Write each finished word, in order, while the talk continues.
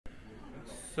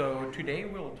So today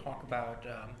we'll talk about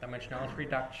dimensionality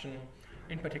reduction,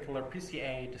 in particular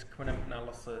PCA, discriminant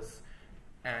analysis,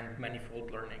 and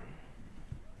manifold learning.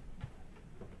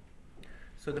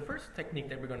 So the first technique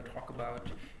that we're going to talk about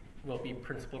will be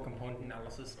principal component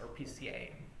analysis, or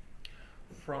PCA.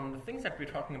 From the things that we're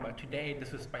talking about today,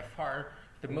 this is by far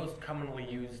the most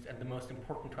commonly used and the most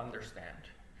important to understand.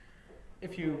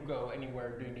 If you go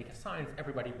anywhere doing data science,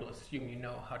 everybody will assume you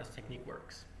know how this technique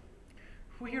works.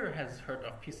 Who here has heard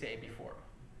of PCA before?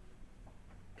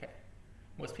 Okay,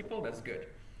 most people, that's good.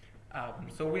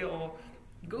 So we'll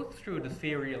go through the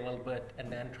theory a little bit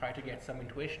and then try to get some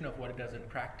intuition of what it does in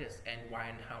practice and why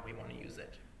and how we want to use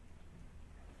it.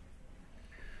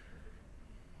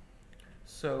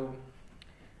 So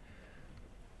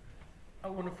I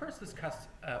want to first discuss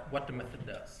what the method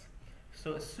does.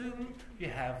 So assume you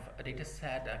have a data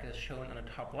set that is shown on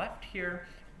the top left here.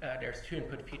 There's two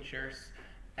input features,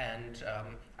 and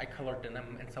I colored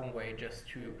them in some way just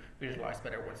to visualize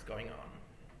better what's going on.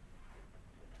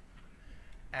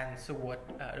 And so what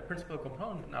the principal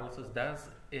component analysis does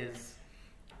is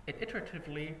it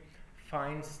iteratively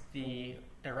finds the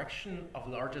direction of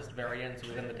largest variance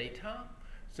within the data.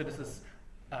 So this is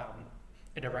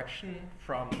a direction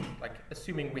from, like,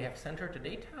 assuming we have centered the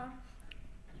data,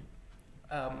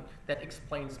 that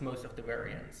explains most of the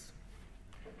variance.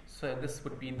 So this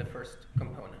would be the first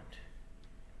component.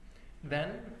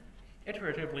 Then,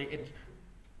 iteratively, it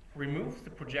removes the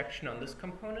projection on this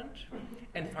component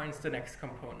and finds the next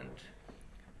component.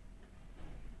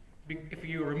 If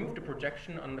you remove the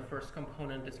projection on the first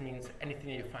component, this means anything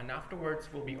that you find afterwards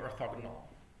will be orthogonal.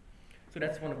 So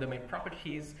that's one of the main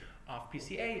properties of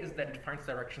PCA, is that it finds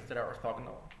directions that are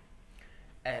orthogonal.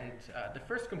 And the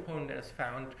first component that is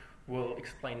found will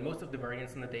explain most of the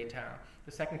variance in the data.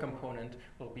 The second component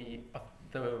will be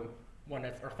the one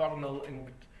that's orthogonal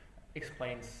and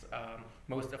explains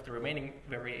most of the remaining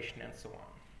variation, and so on.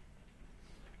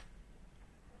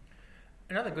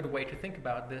 Another good way to think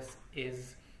about this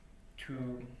is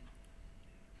to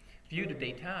view the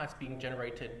data as being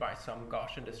generated by some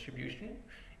Gaussian distribution.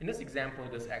 In this example,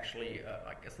 it is actually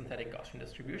like a synthetic Gaussian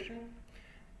distribution.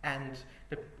 And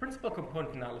the principal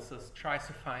component analysis tries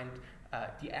to find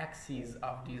the axes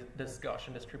of this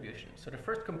Gaussian distribution. So the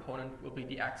first component will be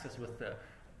the axis with the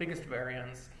biggest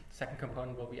variance, second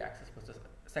component will be axis with the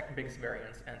second biggest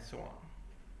variance, and so on.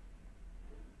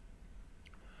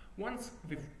 Once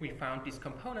we found these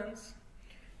components,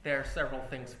 there are several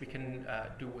things we can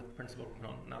do with principal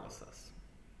component analysis.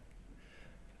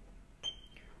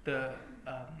 The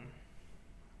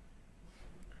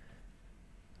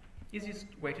easiest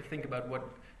way to think about what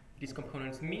these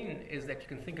components mean is that you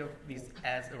can think of these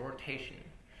as a rotation.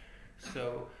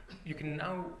 So you can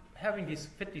now, having these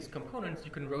fit these components, you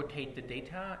can rotate the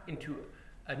data into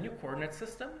a new coordinate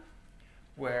system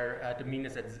where the mean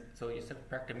is at, so you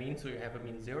subtract the mean, so you have a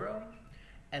mean 0.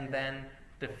 And then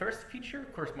the first feature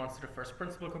corresponds to the first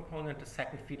principal component, the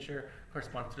second feature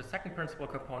corresponds to the second principal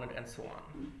component, and so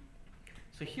on.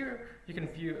 So here you can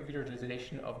view a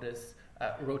visualization of this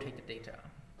rotated data.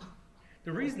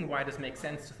 The reason why this makes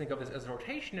sense to think of this as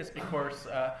rotation is because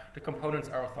the components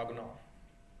are orthogonal.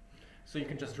 So you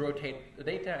can just rotate the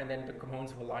data and then the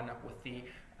components will line up with the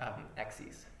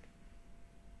axes.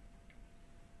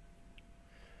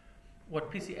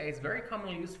 What PCA is very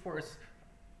commonly used for is,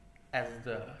 as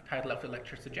the title of the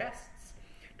lecture suggests,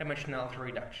 dimensionality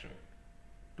reduction.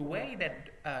 The way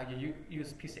that you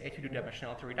use PCA to do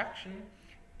dimensionality reduction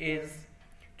is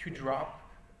to drop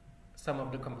some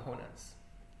of the components.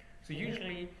 So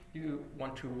usually you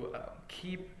want to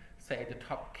keep, say, the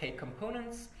top k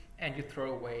components, and you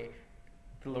throw away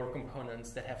the lower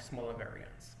components that have smaller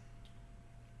variance.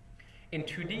 In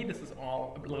 2D, this is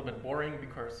all a little bit boring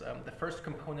because the first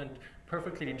component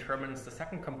perfectly determines the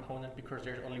second component because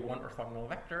there's only one orthogonal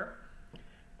vector.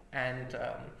 And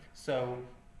so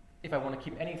if I want to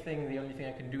keep anything, the only thing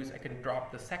I can do is I can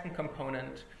drop the second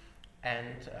component,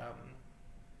 and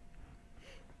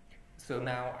so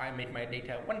now I made my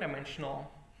data one-dimensional,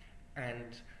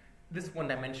 and this one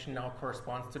dimension now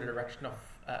corresponds to the direction of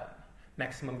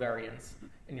maximum variance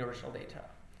in the original data.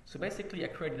 So basically I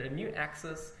created a new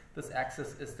axis. This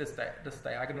axis is this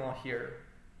diagonal here,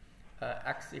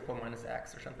 x equal minus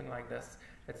x, or something like this.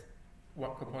 That's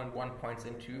what component 1 points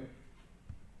into.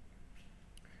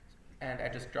 And I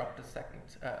just dropped the second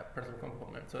principal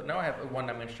component. So now I have a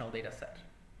one-dimensional data set.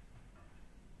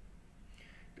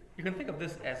 You can think of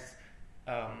this as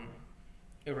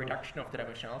a reduction of the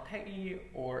dimensionality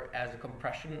or as a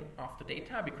compression of the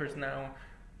data, because now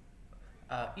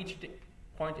each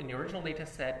point in the original data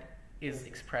set is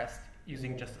expressed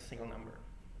using just a single number.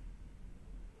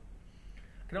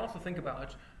 can also think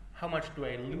about how much do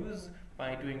I lose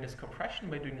by doing this compression,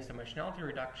 by doing this dimensionality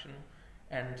reduction.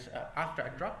 And after I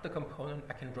drop the component,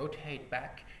 I can rotate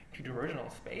back to the original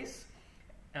space,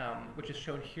 which is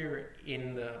shown here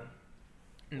in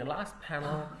the last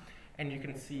panel. And you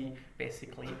can see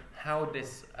basically how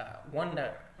this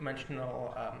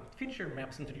one-dimensional feature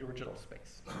maps into the original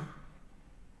space.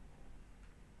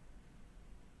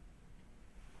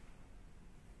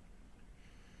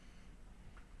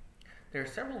 There are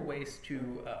several ways to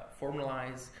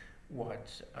formalize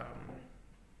what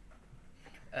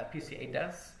PCA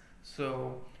does.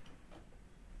 So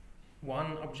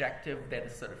one objective that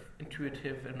is sort of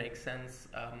intuitive and makes sense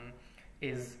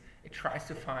is it tries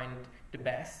to find the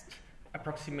best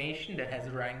approximation that has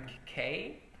rank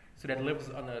k, so that lives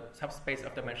on a subspace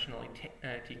of dimensionality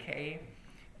tk.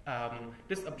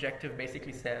 This objective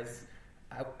basically says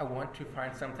I want to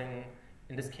find something,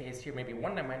 in this case here maybe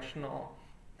one-dimensional,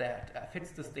 that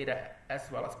fits this data as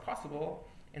well as possible.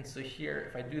 And so here,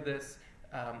 if I do this,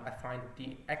 I find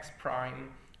the x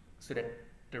prime so that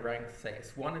the rank, say,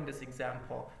 is 1 in this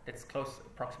example, that's close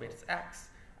approximates x.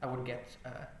 I would get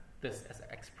this as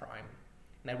x prime.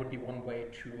 And that would be one way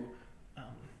to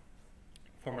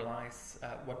formalize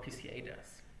what PCA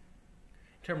does.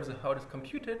 In terms of how it is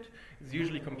computed, it's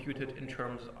usually computed in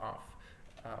terms of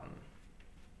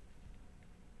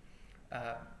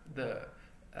the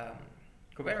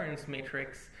covariance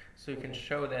matrix. So you can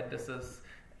show that this is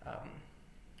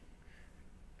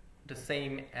the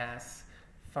same as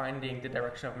finding the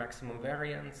direction of maximum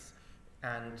variance,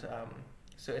 and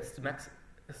so it's the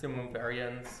maximum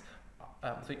variance.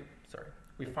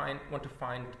 We want to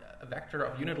find a vector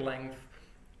of unit length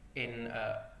in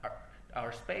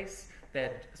our space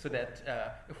so that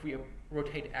if we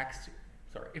rotate x,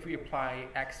 if we apply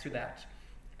x to that,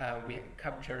 we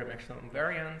capture the maximum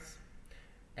variance,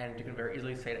 and you can very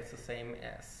easily say that's the same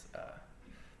as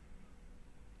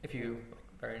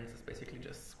variance is basically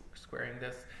just squaring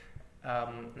this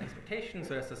an expectation,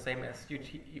 so that's the same as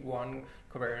ut1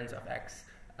 covariance of x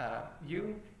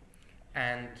u,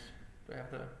 and do I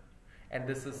have the, and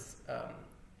this is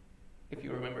if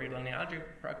you remember your linear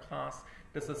algebra class,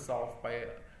 this is solved by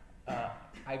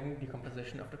eigen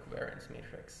decomposition of the covariance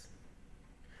matrix.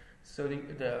 So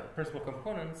the principal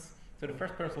components, so the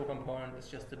first principal component is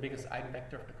just the biggest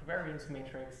eigenvector of the covariance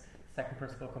matrix, the second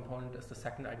principal component is the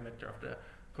second eigenvector of the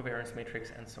covariance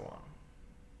matrix, and so on.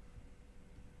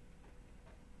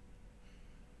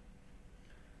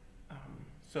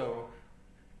 So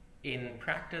in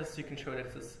practice, you can show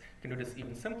that you can do this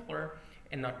even simpler,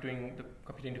 and not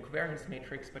computing the covariance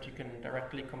matrix, but you can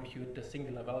directly compute the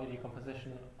singular value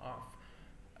decomposition of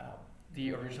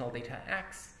the original data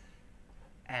x.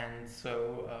 And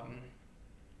so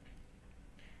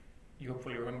you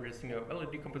hopefully remember the singular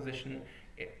value decomposition.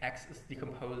 X is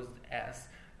decomposed as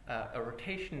a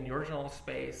rotation in the original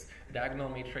space, a diagonal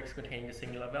matrix containing the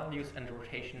singular values, and the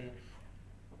rotation,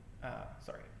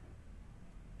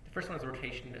 the first one is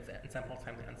rotation, that's ensamples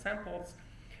times ensamples.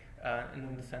 And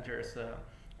in the center is a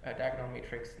diagonal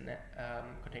matrix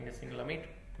containing the singular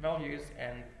values,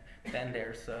 and then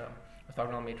there's a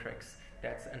orthogonal matrix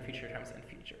that's n feature times n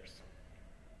features.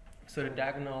 So the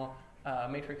diagonal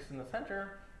matrix in the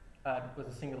center with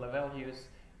the singular values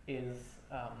is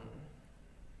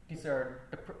these are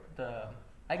the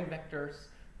eigenvectors.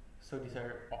 So these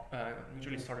are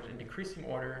usually sorted in decreasing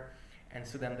order, and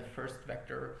so then the first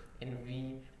vector in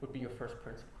V would be your first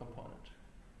principal component.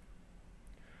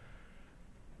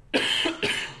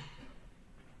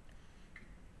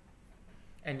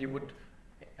 And you would,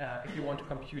 if you want to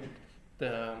compute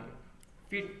the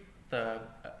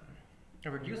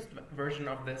reduced version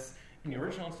of this in the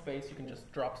original space, you can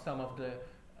just drop some of the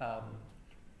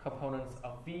components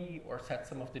of V, or set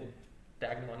some of the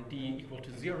diagonal on D equal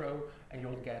to 0, and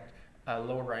you'll get a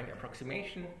lower rank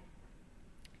approximation.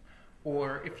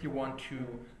 Or if you want to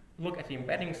look at the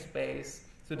embedding space,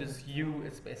 so this U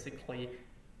is basically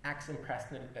X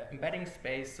impressed in the embedding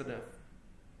space,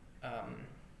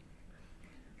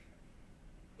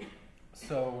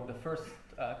 so the first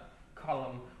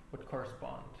column would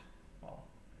correspond, well,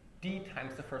 D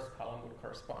times the first column would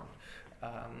correspond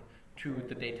to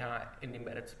the data in the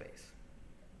embedded space.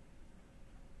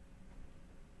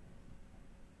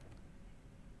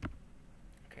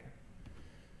 Okay.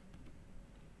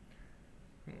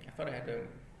 I thought I had a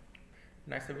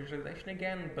nicer visualization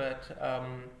again, but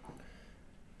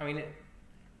I mean,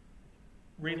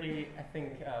 really, I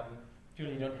think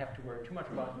you don't have to worry too much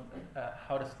about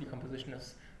how this decomposition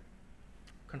is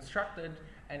constructed,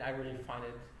 and I really find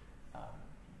it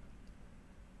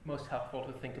most helpful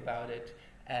to think about it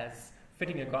as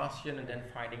fitting a Gaussian and then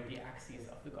finding the axes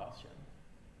of the Gaussian.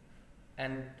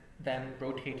 and then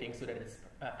rotating so that its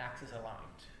axis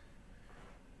aligned.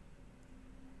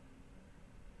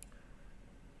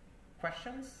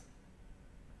 Questions?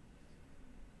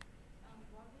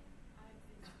 What if I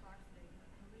exist sparse data?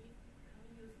 Can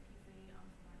we use PCA on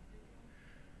sparse data?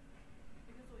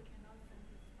 Because we cannot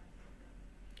center sparse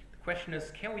data. The question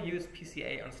is, can we use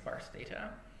PCA on sparse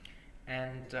data?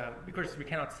 And because we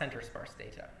cannot center sparse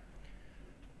data.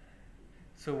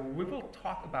 So we will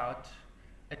talk about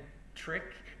a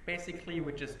trick, basically,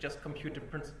 which is just compute the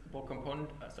principal component,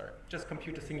 just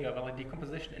compute the singular value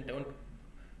decomposition and don't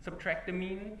subtract the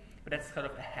mean, but that's sort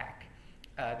of a hack.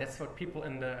 That's what people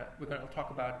we're going to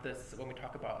talk about this when we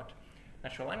talk about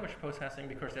natural language processing,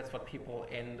 because that's what people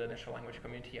in the natural language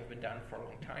community have been done for a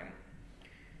long time.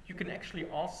 You can actually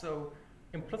also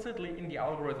implicitly in the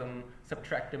algorithm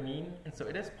subtract the mean, and so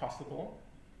it is possible,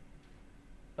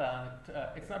 but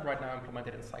it's not right now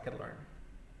implemented in scikit-learn.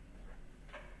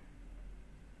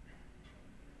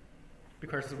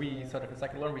 Because we sort of in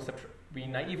scikit-learn, we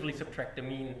naively subtract the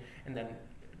mean, and then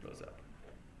it blows up.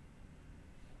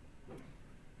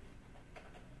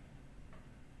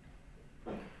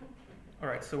 All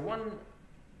right, so one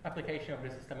application of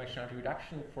this is dimensionality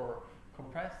reduction for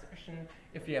compression.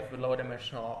 If you have a low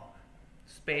dimensional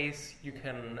space, you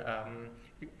can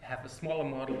have a smaller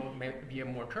model, maybe a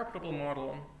more interpretable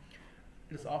model.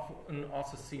 It is often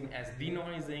also seen as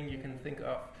denoising. You can think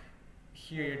of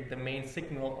here the main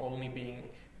signal only being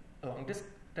along this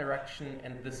direction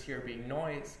and this here being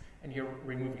noise, and you're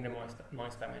removing the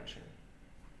noise dimension.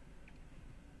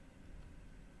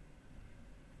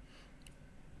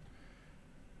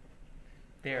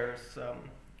 There's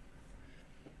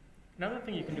another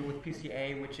thing you can do with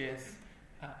PCA, which is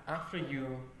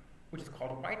which is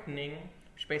called whitening,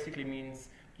 which basically means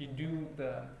you do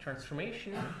the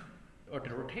transformation or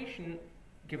the rotation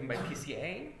given by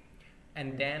PCA,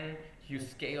 and then you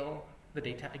scale the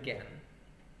data again.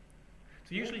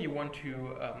 So usually you want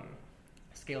to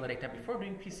scale the data before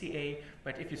doing PCA,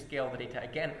 but if you scale the data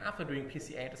again after doing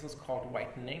PCA, this is called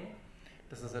whitening.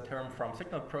 This is a term from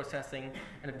signal processing,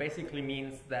 and it basically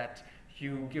means that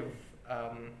you give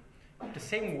the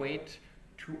same weight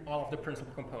to all of the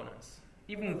principal components.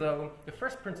 Even though the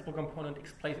first principal component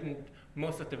explains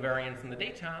most of the variance in the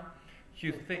data,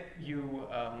 you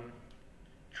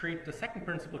treat the second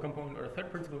principal component or the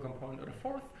third principal component or the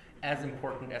fourth as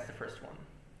important as the first one.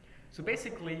 So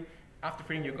basically, after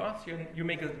fitting your Gaussian, you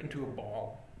make it into a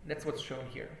ball. That's what's shown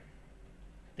here.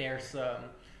 There's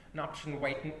an option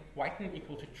whiten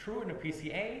equal to true in a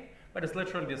PCA, but it's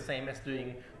literally the same as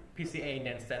doing PCA and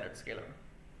then standard scalar.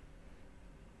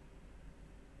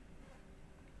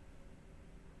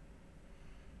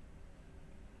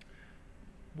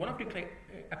 One of the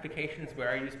applications where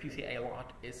I use PCA a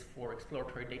lot is for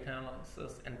exploratory data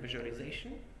analysis and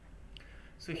visualization.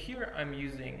 So here I'm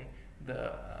using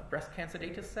the breast cancer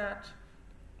data set.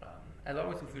 As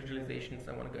always with visualizations,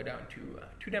 I want to go down to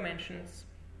 2 dimensions.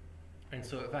 And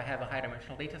so if I have a high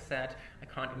dimensional data set, I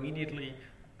can't immediately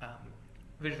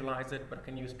visualize it, but I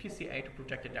can use PCA to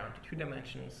project it down to 2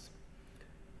 dimensions.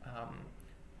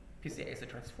 PCA is a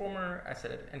transformer. I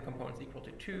set it n components equal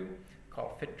to 2,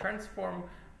 called fit transform,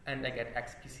 and I get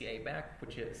xPCA back,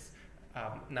 which is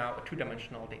now a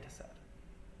 2-dimensional data set.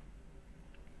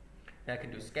 Then I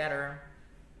can do scatter,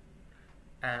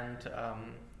 and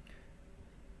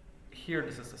here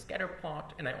this is a scatter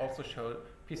plot, and I also show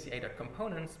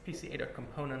PCA.components.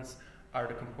 PCA.components are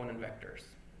the component vectors.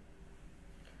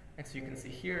 And so you can see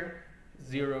here,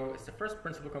 0 is the first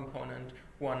principal component,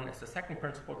 1 is the second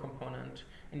principal component,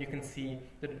 and you can see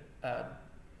that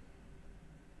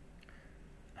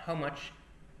how much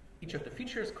each of the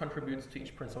features contributes to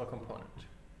each principal component.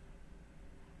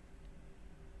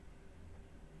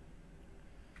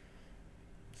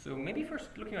 So maybe first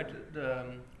looking at the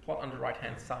plot on the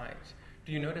right-hand side,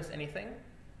 do you notice anything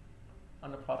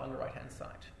on the plot on the right-hand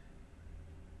side?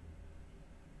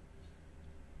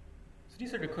 So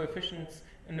these are the coefficients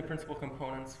in the principal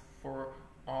components for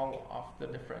all of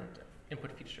the different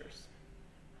input features.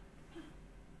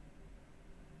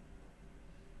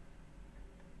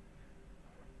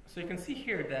 So you can see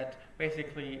here that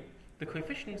basically the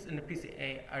coefficients in the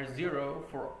PCA are 0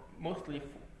 for mostly,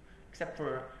 except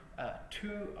for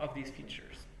 2 of these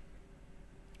features.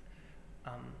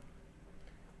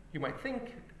 You might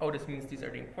think, oh, this means these are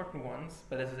the important ones,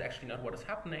 but this is actually not what is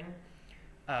happening.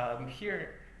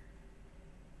 Here,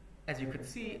 as you could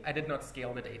see, I did not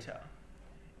scale the data.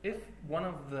 If one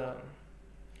of the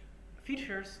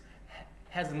features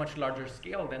has a much larger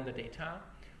scale than the data,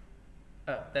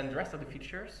 than the rest of the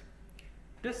features,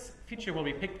 this feature will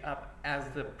be picked up as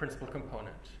the principal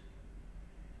component.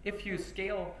 If you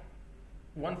scale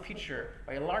one feature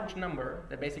by a large number,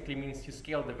 that basically means you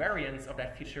scale the variance of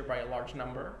that feature by a large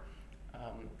number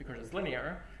because it's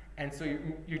linear, and so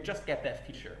you just get that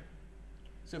feature.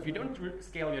 So if you don't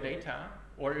scale your data,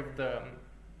 or if the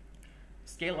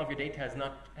scale of your data has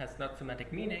not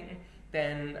semantic meaning,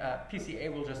 then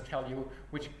PCA will just tell you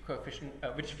which coefficient,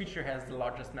 which feature has the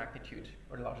largest magnitude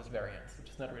or the largest variance,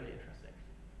 which is not really interesting.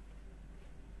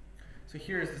 So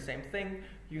here is the same thing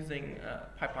using a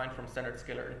pipeline from standard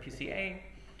scalar and PCA,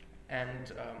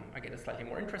 and I get a slightly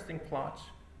more interesting plot.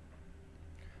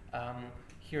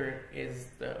 Here is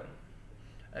the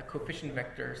coefficient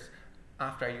vectors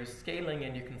after I use scaling,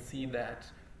 and you can see that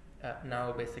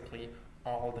now basically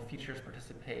all the features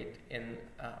participate in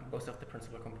both of the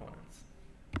principal components.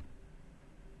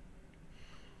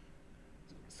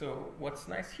 So what's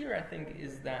nice here, I think,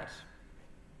 is that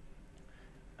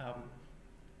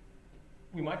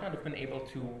we might not have been able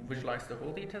to visualize the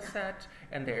whole data set,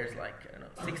 and there's like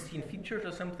 16 features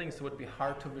or something, so it would be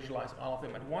hard to visualize all of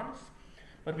them at once.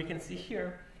 But we can see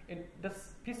here,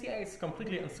 this PCA is a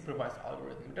completely unsupervised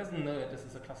algorithm. It doesn't know that this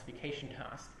is a classification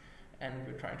task, and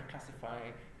we're trying to classify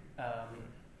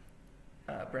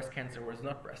breast cancer versus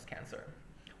not breast cancer.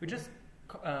 We just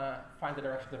find the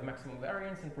directions of maximum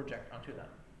variance and project onto them.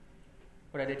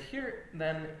 What I did here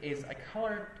then is I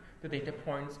colored the data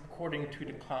points according to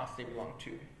the class they belong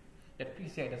to, that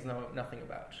PCA does know nothing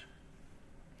about.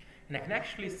 And I can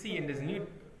actually see in this new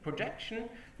projection,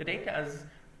 the data is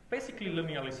basically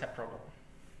linearly separable.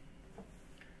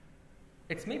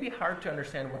 It's maybe hard to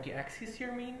understand what the axes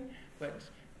here mean, but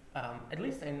at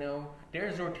least I know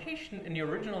there's rotation in the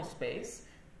original space,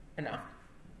 and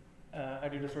after I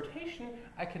do this rotation,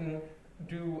 I can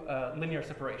do linear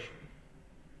separation.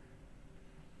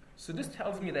 So this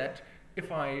tells me that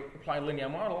if I apply a linear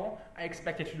model, I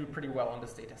expect it to do pretty well on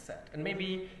this data set. And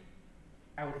maybe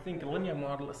I would think a linear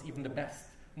model is even the best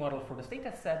model for this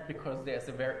data set because there's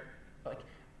a very,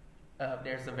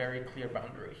 there's a very clear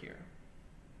boundary here.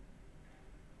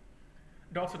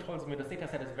 It also tells me this data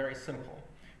set is very simple.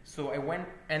 So I went,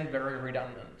 and very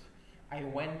redundant. I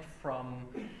went from,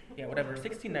 whatever,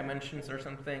 16 dimensions or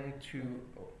something to,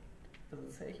 does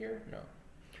it say here? No.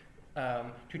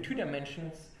 To 2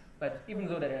 dimensions, but even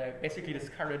though that I basically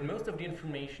discarded most of the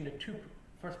information, the 2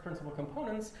 first principal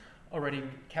components already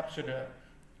capture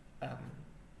the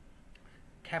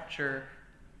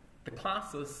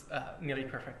classes nearly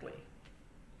perfectly.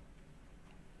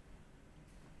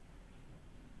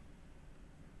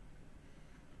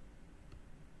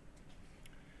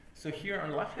 So here on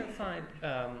the left-hand side,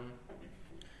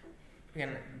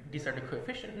 again, these are the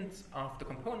coefficients of the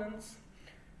components.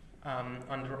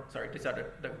 These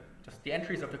are just the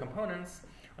entries of the components.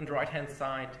 On the right-hand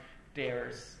side,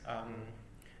 there's a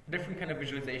different kind of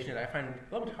visualization that I find a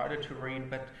little bit harder to read,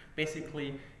 but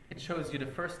basically it shows you the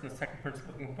first and the second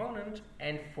principal component,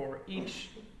 and for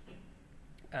each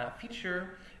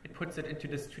feature, it puts it into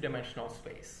this 2-dimensional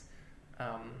space.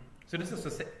 So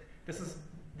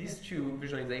these 2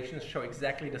 visualizations show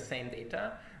exactly the same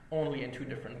data, only in 2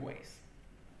 different ways.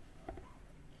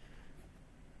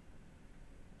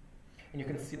 And you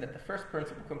can see that the first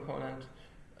principal component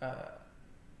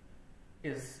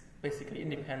is basically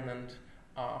independent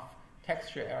of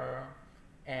texture error,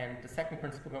 and the second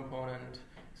principal component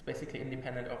is basically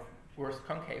independent of worst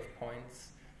concave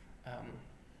points,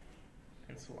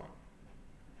 and so on.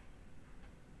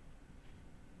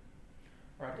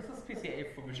 All right, this is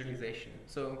PCA for visualization.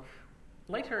 So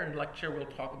later in the lecture, we'll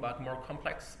talk about more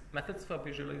complex methods for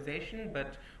visualization,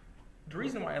 but the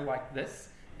reason why I like this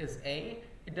is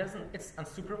it's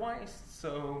unsupervised,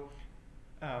 so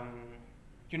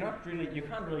you can't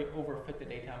really overfit the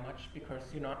data much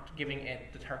because you're not giving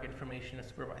it the target information in a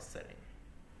supervised setting.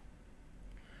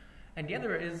 And the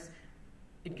other is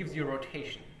it gives you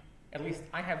rotation. At least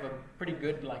I have a pretty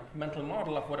good mental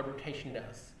model of what a rotation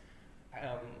does,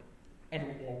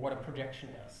 or what a projection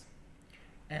does.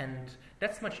 And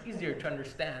that's much easier to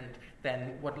understand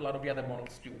than what a lot of the other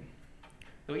models do.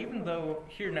 So even though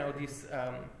here now these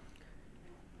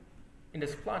in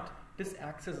this plot, this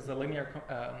axis is a linear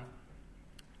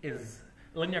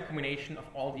combination of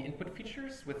all the input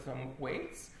features with some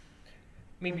weights.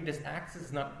 Maybe this axis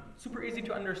is not super easy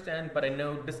to understand, but I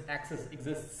know this axis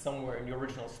exists somewhere in the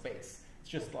original space. It's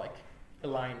just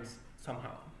aligned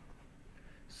somehow.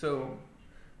 So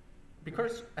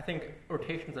because I think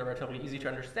rotations are relatively easy to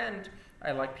understand,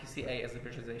 I like PCA as a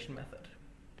visualization method.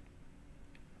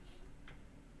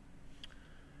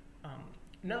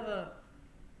 Another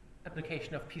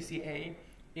application of PCA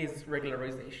is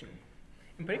regularization.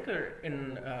 In particular,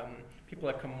 in people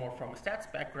that come more from a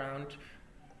stats background,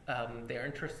 they're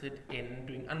interested in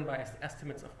doing unbiased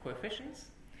estimates of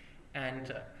coefficients.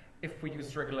 And if we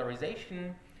use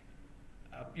regularization,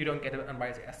 you don't get an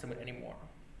unbiased estimate anymore.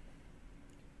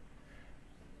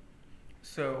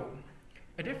 So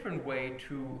a different way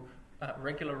to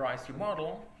regularize your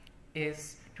model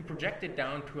is to project it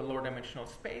down to a lower dimensional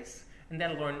space and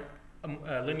then learn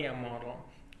a linear model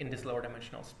in this lower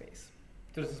dimensional space.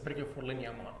 So this is particular for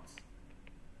linear models.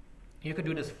 You could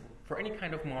do this for any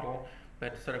kind of model,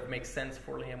 but sort of makes sense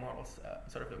for linear models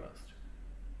sort of the most.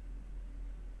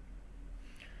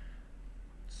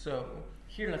 So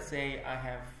here, let's say I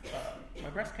have my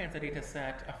breast cancer data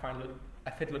set. I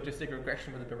fit logistic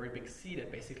regression with a very big C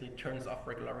that basically turns off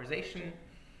regularization.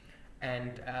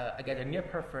 And I get a near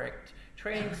perfect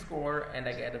training score, and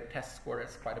I get a test score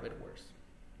that's quite a bit worse.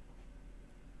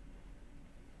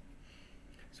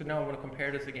 So now I want to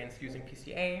compare this against using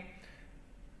PCA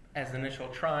as an initial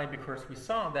try, because we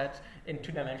saw that in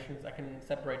 2 dimensions I can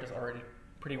separate this already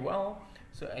pretty well.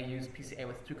 So I use PCA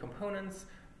with 2 components,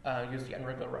 use the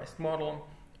unregularized model,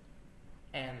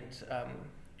 and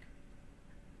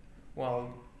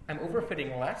well, I'm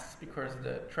overfitting less because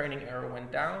the training error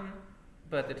went down,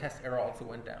 but the test error also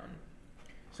went down.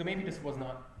 So maybe this was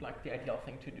not like the ideal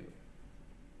thing to do.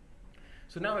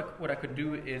 So now what I could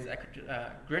do is I could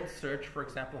grid search, for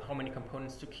example, how many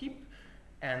components to keep,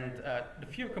 and the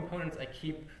fewer components I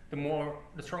keep, the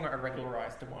stronger I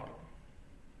regularize the model.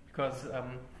 Because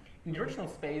in the original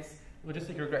space,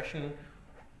 logistic regression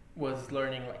was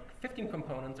learning like 15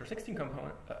 components or 16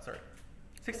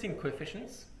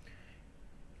 coefficients.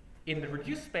 In the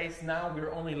reduced space, now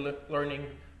we're only learning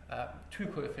 2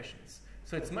 coefficients.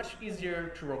 So it's much easier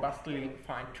to robustly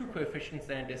find 2 coefficients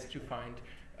than it is to find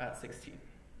 16.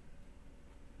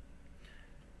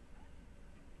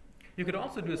 You could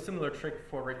also do a similar trick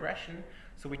for regression.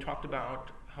 So we talked about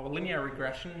how linear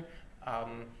regression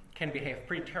can behave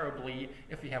pretty terribly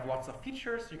if you have lots of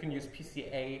features. You can use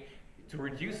PCA to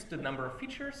reduce the number of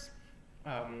features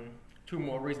to a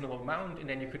more reasonable amount, and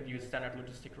then you could use standard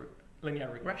logistic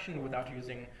linear regression without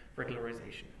using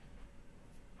regularization.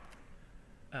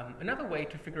 Another way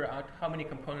to figure out how many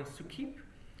components to keep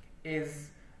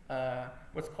is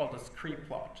what's called a scree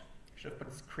plot. I should have put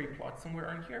a scree plot somewhere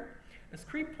on here. A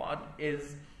scree plot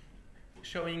is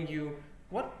showing you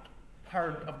what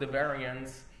part of the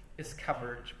variance is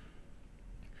covered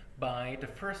by the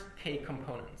first k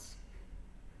components.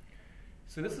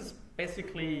 So this is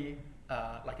basically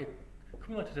like a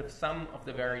cumulative sum of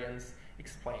the variance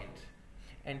explained.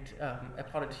 And I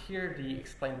plotted here the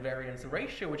explained variance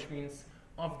ratio, which means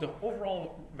of the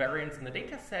overall variance in the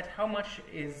data set, how much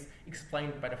is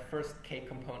explained by the first k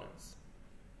components.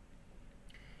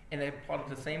 And I plotted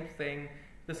the same thing.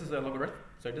 This is a logarithm.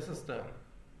 So this is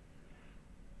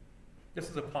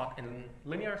a plot in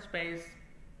linear space.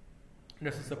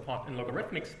 This is a plot in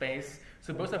logarithmic space.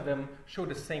 So both of them show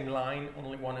the same line,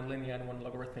 only one in linear and one in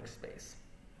logarithmic space.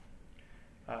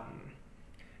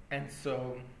 And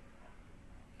so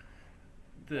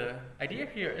the idea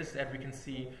here is that we can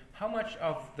see how much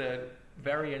of the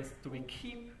variance do we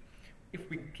keep if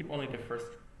we keep only the first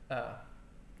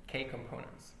k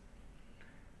components.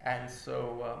 And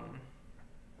so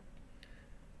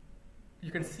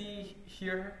you can see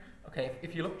here, okay,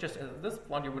 if you look just at this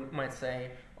plot, you might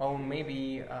say, oh,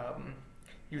 maybe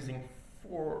using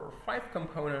 4 or 5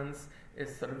 components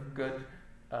is sort of good.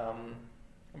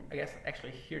 I guess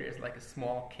actually here is like a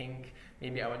small kink.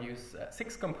 Maybe I would use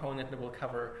 6 component that will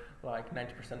cover like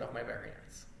 90% of my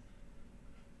variance.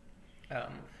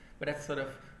 But that's sort of,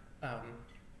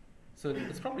 so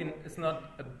it's not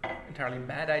an entirely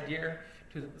bad idea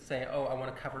to say, oh, I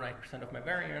want to cover 90% of my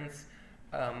variance.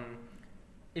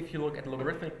 If you look at the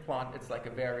logarithmic plot, it's like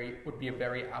would be a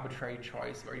very arbitrary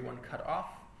choice where you want to cut off.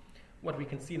 What we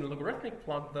can see in the logarithmic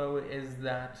plot, though, is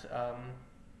that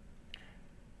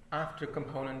after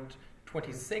component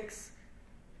 26,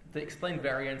 the explained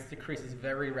variance decreases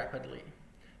very rapidly.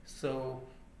 So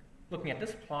looking at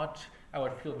this plot, I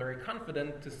would feel very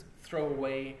confident to throw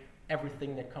away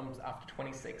everything that comes after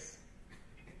 26.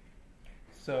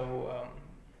 So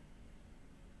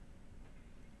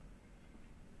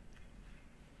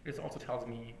this also tells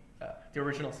me the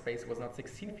original space was not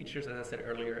 16 features, as I said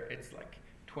earlier, it's like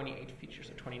 28 features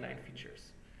or 29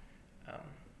 features.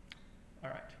 All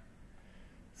right.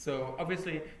 So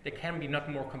obviously there can be not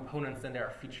more components than there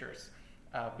are features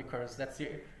because that's the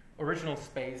original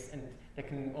space and there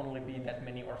can only be that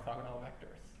many orthogonal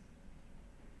vectors.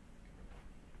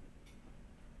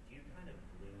 Do you kind of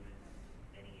lose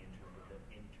any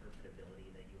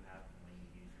interpretability that you have when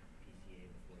you use PCA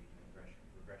before you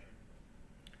do regression?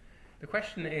 The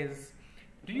question is,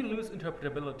 do you lose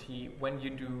interpretability when you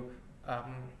do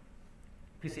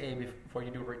PCA before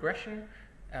you do regression?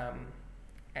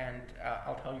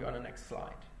 I'll tell you on the next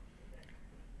slide.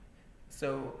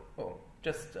 So,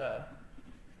 just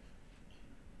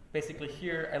basically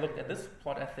here, I looked at this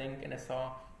plot, I think, and I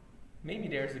saw maybe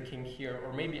there's a king here,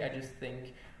 or maybe I just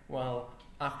think, well,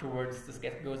 afterwards this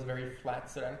goes very flat,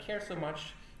 so I don't care so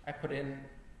much. I put in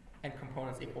n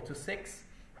components equal to 6,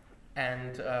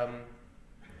 and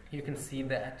you can see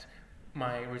that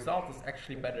my result is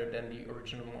actually better than the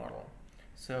original model.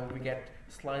 So we get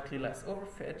slightly less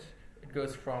overfit. It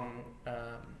goes from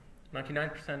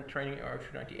 99% training error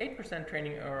to 98%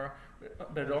 training error,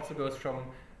 but it also goes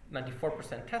from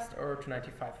 94% test error to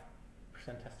 95%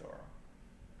 test error.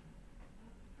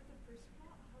 For the first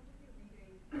plot, how did you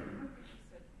read I think you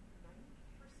said 90%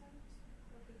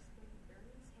 of the explained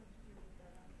variance? How did you read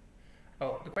that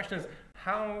out? Oh, the question is,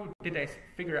 how did I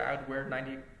figure out where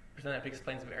 90% of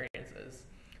explains variance is?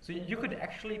 So you could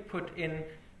actually put in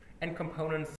n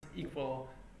components equal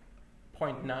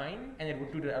 0.9, and it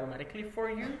would do that automatically for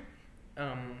you.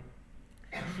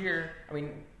 Here, I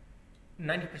mean,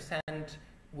 90%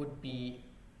 would be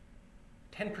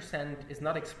 10% is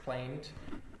not explained,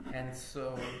 and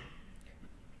so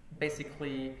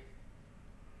basically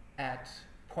at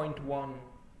 0.1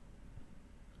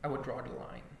 I would draw the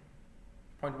line.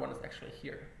 0.1 is actually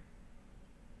here.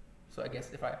 So I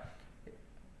guess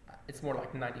it's more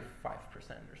like 95%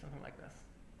 or something like this.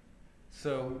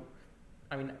 So,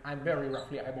 I mean, I'm very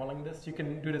roughly eyeballing this. You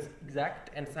can do this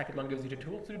exact, and scikit-learn gives you the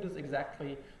tools to do this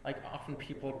exactly. Like often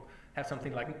people have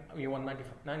something like you want 90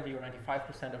 or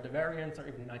 95% of the variance, or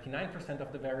even 99%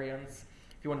 of the variance.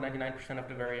 If you want 99% of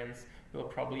the variance, you'll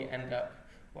probably end up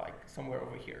like somewhere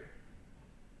over here.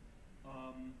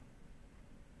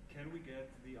 Can we get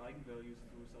the eigenvalues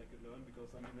through scikit-learn? Because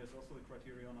I mean, there's also the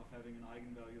criterion of having an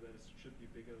eigenvalue that should be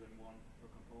bigger than 1 per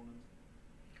component.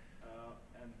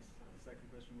 And the second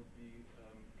question would be,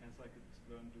 can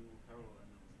scikit-learn do parallel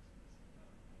analysis?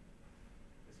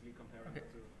 Basically comparing it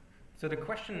to... So the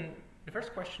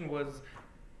first question was,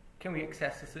 can we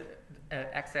access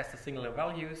the singular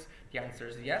values? The answer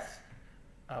is yes.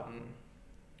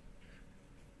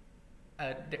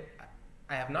 I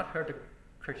have not heard the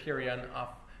criterion of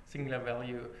singular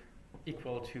value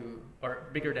equal to or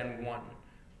bigger than 1,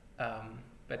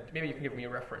 but maybe you can give me a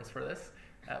reference for this.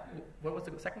 What was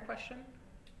the second question?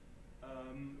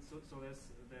 So there's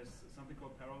something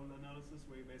called parallel analysis,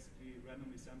 where you basically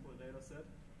randomly sample a data set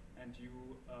and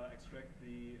you extract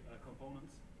the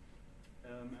components,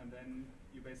 and then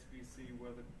you basically see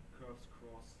where the curves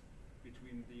cross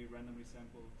between the randomly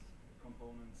sampled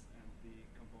components and the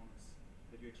components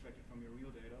that you extracted from your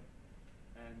real data,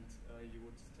 and you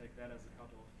would take that as a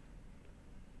cutoff,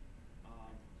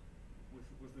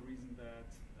 with the reason that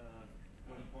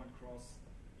when the point cross,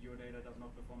 your data does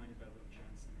not perform any better than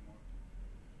chance anymore.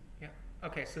 Yeah.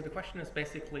 Okay. So the question is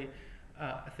basically,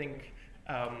 I think,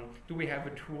 do we have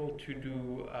a tool to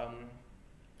do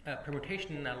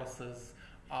permutation analysis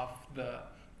of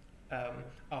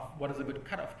what is a good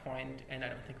cutoff point? And I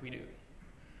don't think we do.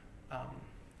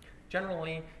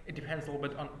 Generally, it depends a little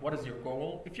bit on what is your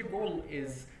goal. If your goal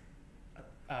is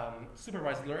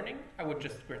supervised learning, I would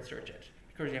just grid search it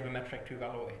because you have a metric to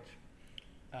evaluate.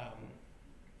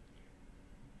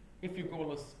 If your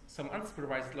goal is some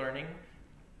unsupervised learning,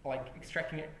 like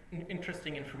extracting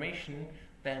interesting information,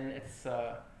 then it's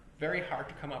very hard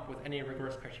to come up with any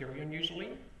rigorous criterion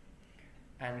usually.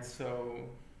 And so,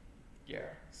 yeah.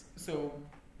 So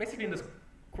basically in this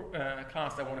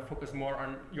class, I want to focus more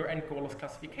on your end goal is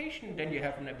classification, then you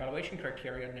have an evaluation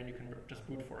criterion, and then you can just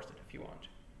brute force it if you want.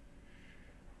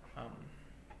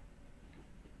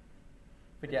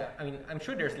 But yeah, I mean, I'm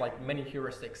sure there's like many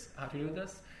heuristics how to do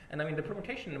this, and I mean the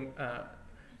permutation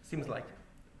seems like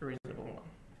a reasonable one.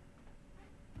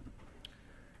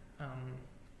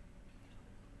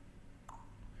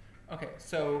 Okay,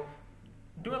 so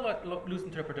do I lose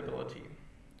interpretability?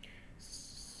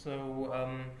 So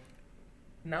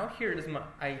now here it is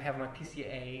I have my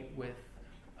PCA with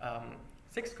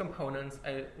 6 components.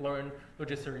 I learn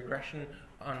logistic regression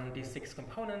on these 6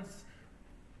 components.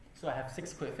 So I have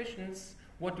 6 coefficients.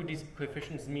 What do these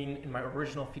coefficients mean in my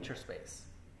original feature space?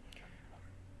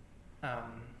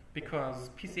 Because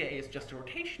PCA is just a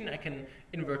rotation, I can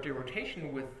invert the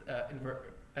rotation with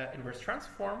inverse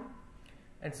transform.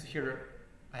 And so here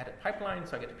I had a pipeline,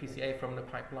 so I get the PCA from the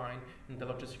pipeline in the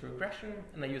logistic regression,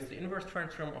 and I use the inverse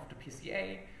transform of the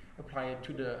PCA, apply it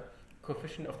to the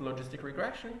coefficient of the logistic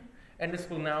regression, and this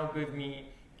will now give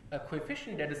me a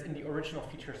coefficient that is in the original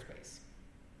feature space.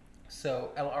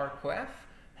 So LR coef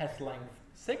has length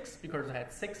 6 because I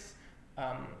had 6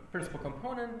 principal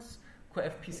components,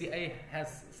 PCA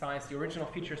has size the original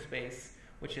feature space,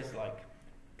 which is like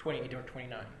 28 or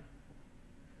 29.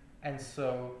 And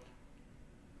so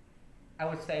I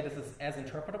would say this is as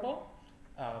interpretable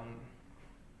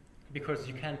because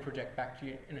you can project back to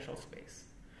your initial space.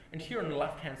 And here on the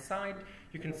left-hand side,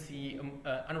 you can see an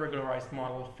unregularized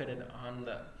model fitted on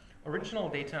the original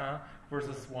data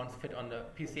versus ones fit on the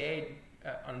PCA,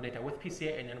 on data with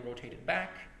PCA and then rotated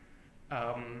back.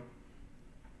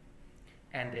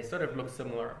 And they sort of look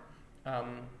similar.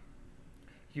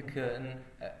 You can,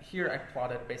 here I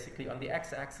plotted basically on the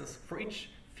x-axis for each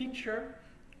feature,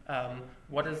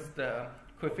 what is the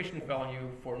coefficient value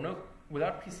for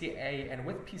without PCA and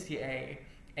with PCA,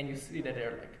 and you see that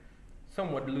they're like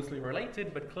somewhat loosely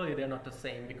related, but clearly they're not the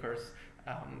same because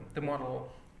the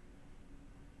model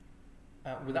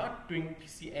without doing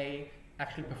PCA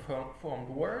actually performed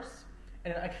worse,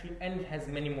 and it has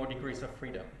many more degrees of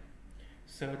freedom.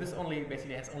 So this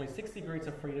basically has only 6 degrees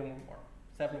of freedom, or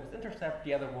 7 with intercept.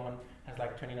 The other one has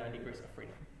like 29 degrees of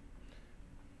freedom.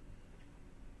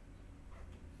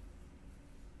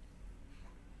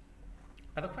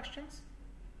 Other questions?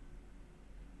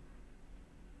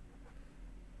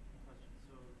 Question.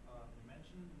 So you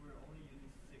mentioned we're only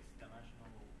using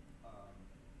 6-dimensional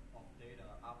of data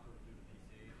after we do the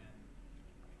PCA, and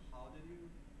how did you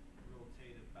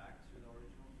rotate it back to the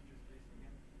original feature space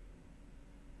again?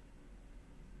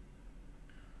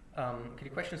 Okay, the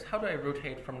question is, how do I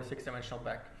rotate from the 6-dimensional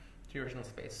back to the original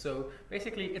space? So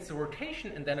basically, it's a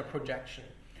rotation and then a projection.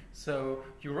 So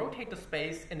you rotate the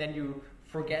space and then you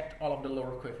forget all of the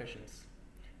lower coefficients.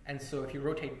 And so if you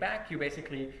rotate back, you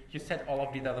set all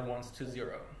of the other ones to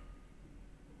 0.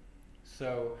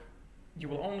 So you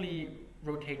will only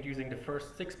rotate using the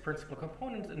first 6 principal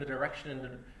components in the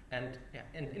direction and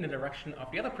in the direction of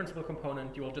the other principal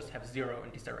component, you will just have 0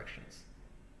 in these directions.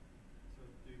 So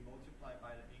do you multiply by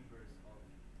the inverse of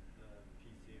the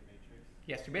PCA matrix?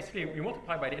 Yes, you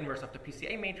multiply by the inverse of the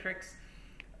PCA matrix.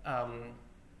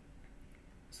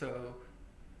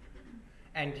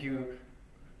 And you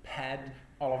pad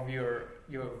all of your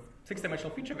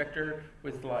 6-dimensional feature vector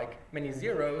with like many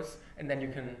zeros, and then you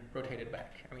can rotate it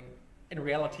back. I mean, in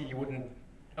reality, you wouldn't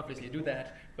obviously do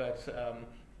that, but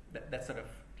that's sort of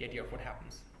the idea of what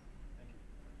happens. Thank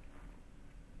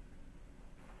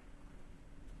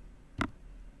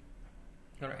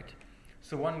you. All right.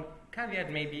 So one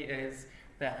caveat maybe is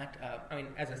that,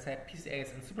 as I said, PCA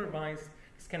is unsupervised.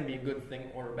 This can be a good thing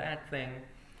or a bad thing.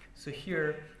 So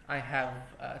here I have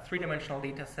a 3-dimensional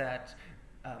data set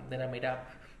that I made up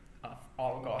of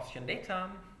all Gaussian data.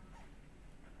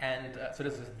 And so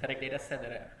this is a synthetic data set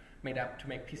that I made up to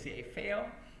make PCA fail.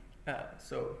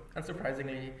 So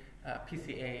unsurprisingly,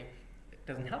 PCA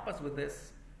doesn't help us with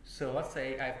this. So let's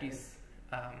say I have this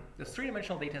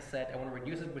 3-dimensional data set. I want to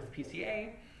reduce it with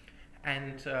PCA.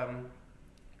 And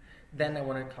then I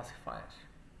want to classify it.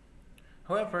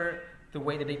 However, the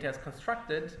way the data is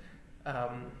constructed,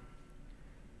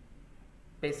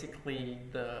 basically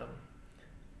the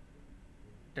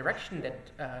direction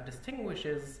that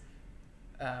distinguishes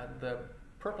the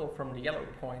purple from the yellow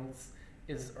points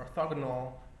is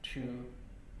orthogonal to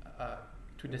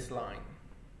this line.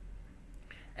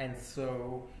 And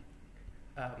so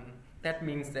that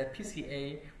means that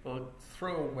PCA will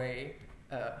throw away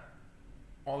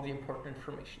all the important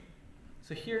information.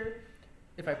 So here,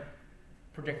 if I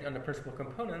project on the principal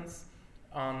components,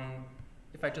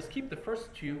 if I just keep the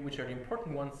first 2, which are the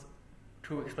important ones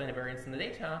to explain the variance in the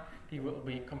data, they will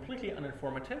be completely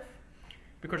uninformative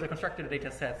because I constructed a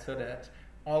data set so that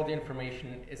all the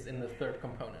information is in the 3rd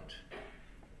component.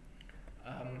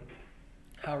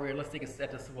 How realistic is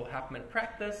that this will happen in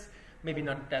practice? Maybe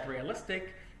not that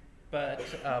realistic, but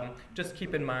just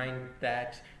keep in mind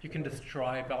that you can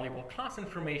destroy valuable class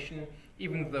information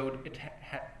even though it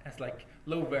has like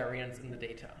low variance in the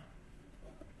data.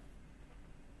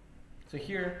 So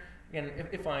here, again,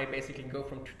 if I basically go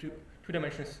from two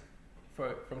dimensions,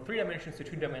 from 3 dimensions to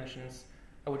 2 dimensions,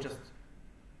 I would just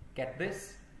get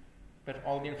this, but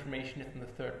all the information is in the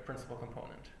 3rd principal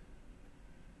component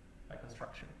by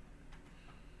construction.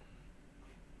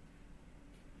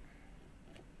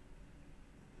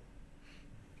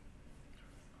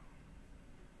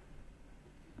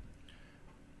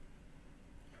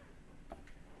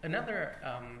 Another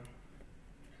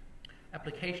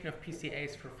application of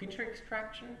PCAs for feature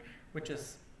extraction, which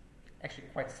is actually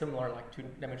quite similar like to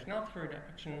dimensionality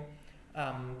reduction.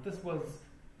 This was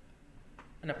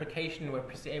an application where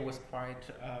PCA was quite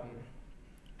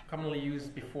commonly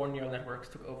used before neural networks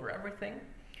took over everything,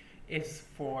 is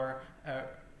for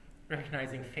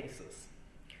recognizing faces.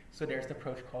 So there's an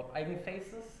approach called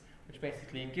eigenfaces, which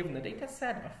basically, given the data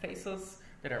set of faces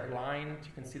that are aligned,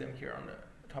 you can see them here on the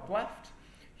top left,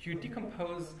 you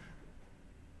decompose,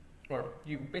 or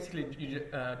you basically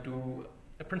do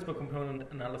a principal component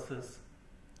analysis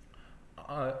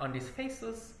on these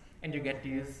faces, and you get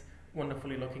these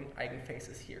wonderfully looking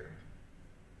eigenfaces here.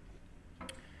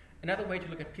 Another way to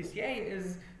look at PCA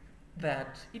is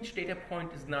that each data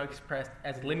point is now expressed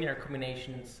as linear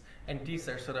combinations, and these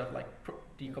are sort of like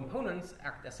the components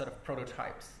act as sort of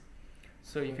prototypes.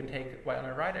 So you can take y on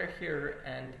a rider here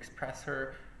and express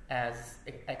her as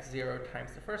x0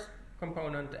 times the first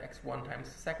component, x1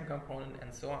 times the second component,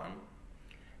 and so on.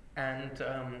 And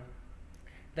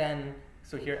then,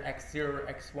 so here x0,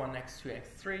 x1, x2,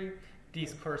 x3,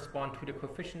 these correspond to the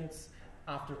coefficients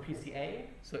after PCA,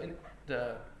 so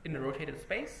in the rotated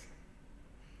space.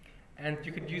 And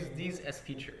you could use these as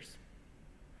features.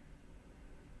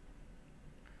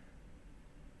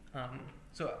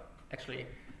 So actually,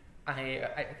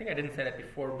 I think I didn't say that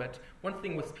before, but one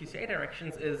thing with PCA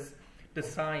directions is the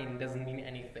sign doesn't mean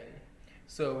anything.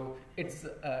 So it's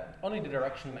only the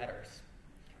direction matters.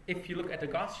 If you look at the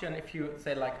Gaussian, if you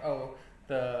say like, oh,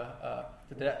 the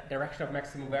direction of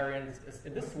maximum variance is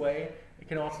in this way, you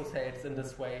can also say it's in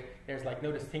this way. There's like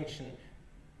no distinction.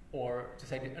 Or to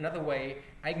say it another way,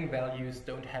 eigenvalues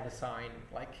don't have a sign.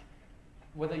 Like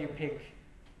whether you pick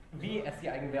v as the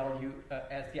eigenvalue,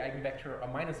 as the eigenvector, or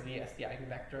minus v as the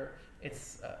eigenvector,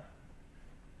 it's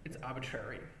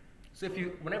arbitrary. So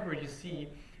whenever you see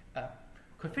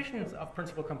coefficients of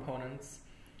principal components,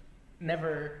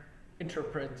 never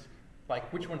interpret like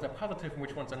which ones are positive and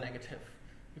which ones are negative,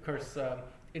 because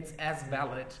it's as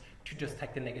valid to just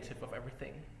take the negative of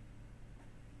everything.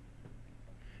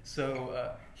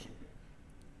 So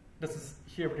this is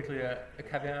here particularly a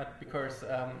caveat, because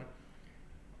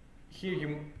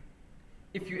here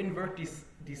if you invert these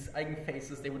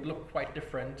eigenfaces, they would look quite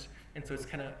different, and so it's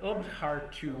kind of a little bit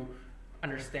hard to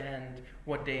understand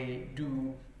what they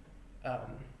do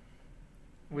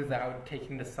without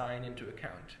taking the sign into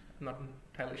account. I'm not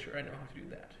entirely sure I know how to do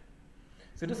that.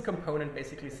 So this component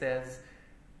basically says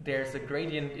there's a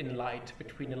gradient in light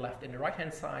between the left and the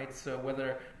right-hand side, so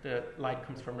whether the light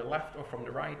comes from the left or from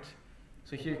the right.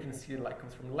 So here you can see the light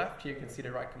comes from the left, here you can see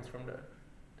the light comes from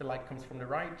the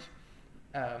right.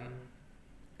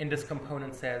 And this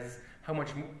component says how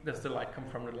much does the light come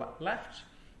from the left,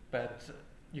 but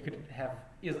you could have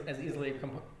as easily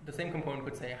the same component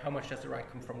could say how much does the light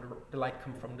come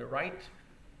from the right,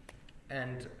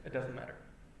 and it doesn't matter.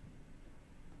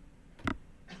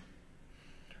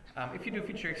 If you do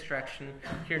feature extraction,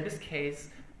 here in this case,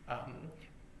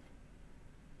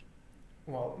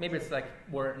 well, maybe it's like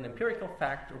more an empirical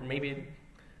fact, or maybe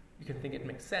you can think it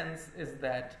makes sense, is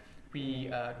that we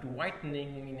do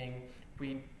whitening, meaning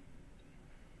we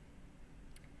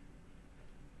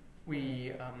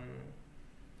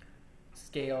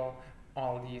scale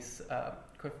all these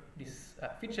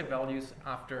feature values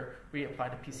after we apply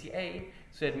the PCA.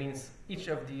 So it means each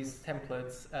of these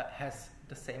templates has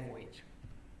the same weight.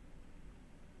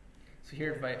 So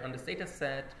here, on this data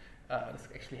set, this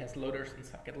actually has loaders in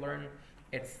scikit-learn.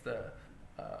 It's the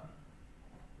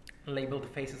labeled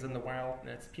faces in the wild, and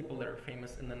it's people that are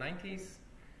famous in the 90s,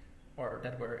 or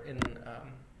that were in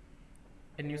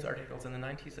news articles in the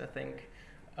 90s, I think.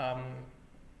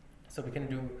 So we can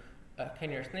do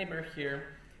k-nearest neighbor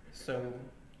here. So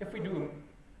if we do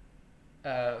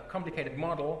a complicated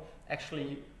model,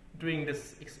 actually doing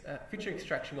this feature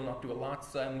extraction will not do a lot,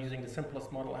 so I'm using the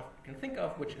simplest model I can think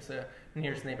of, which is a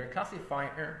nearest neighbor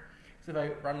classifier. So if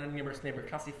I run a nearest neighbor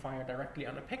classifier directly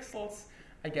on the pixels,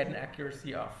 I get an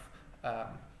accuracy of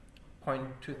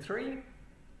 0.23.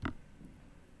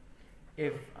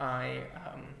 If I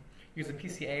use a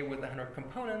PCA with 100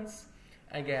 components,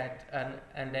 I get,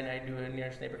 and then I do a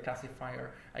nearest neighbor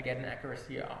classifier, I get an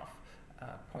accuracy of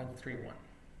 0.31.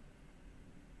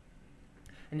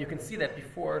 And you can see that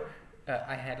before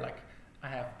I have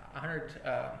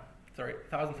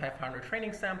 1,500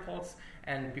 training samples,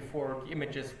 and before the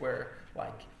images were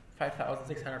like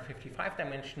 5,655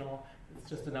 dimensional. It's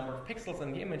just the number of pixels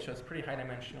in the image, so it's pretty high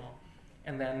dimensional.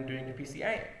 And then doing the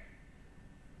PCA,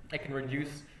 I can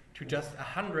reduce to just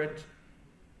 100,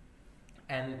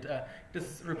 and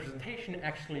this representation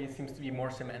actually seems to be more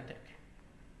semantic.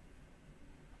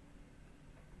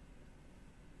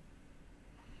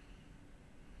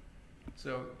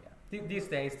 So these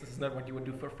days, this is not what you would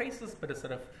do for faces, but it's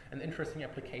sort of an interesting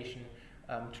application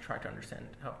to try to understand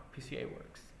how PCA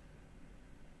works.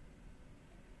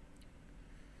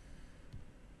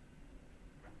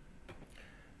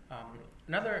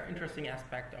 Another interesting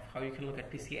aspect of how you can look at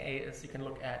PCA is you can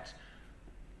look at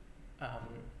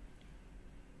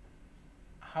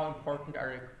how important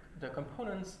are the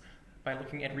components by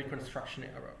looking at reconstruction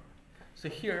error. So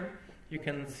here you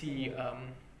can see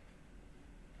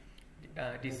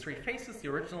these three phases, the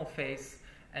original phase,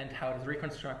 and how it is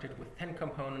reconstructed with 10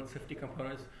 components, 50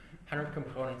 components, 100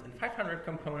 components, and 500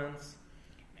 components.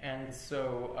 And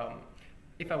so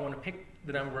if I want to pick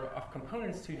the number of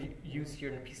components to use here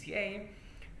in the PCA,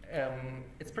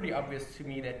 it's pretty obvious to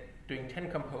me that doing 10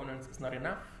 components is not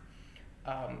enough.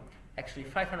 Actually,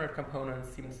 500 components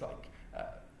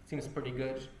seems pretty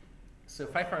good. So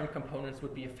 500 components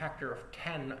would be a factor of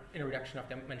 10 in reduction of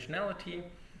dimensionality.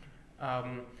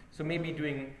 So maybe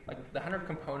doing like the 100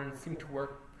 components seem to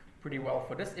work pretty well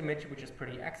for this image, which is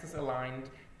pretty axis aligned.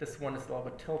 This one is a little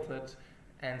bit tilted,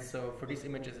 and so for these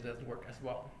images it doesn't work as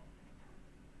well.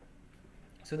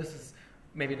 So this is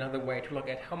maybe another way to look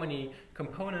at how many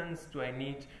components do I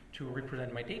need to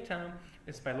represent my data,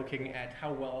 is by looking at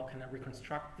how well can I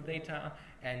reconstruct the data,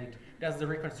 and does the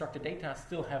reconstructed data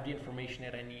still have the information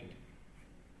that I need?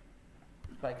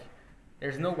 Like,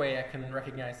 there's no way I can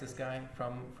recognize this guy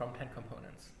from 10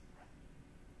 components.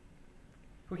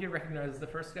 Who here recognizes the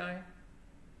first guy?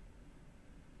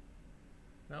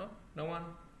 No? No one?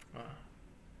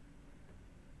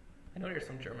 I know there's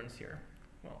some Germans here.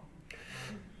 Well,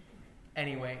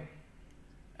 anyway,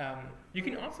 you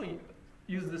can also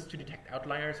use this to detect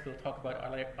outliers. We'll talk about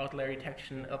outlier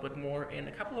detection a bit more in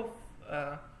a couple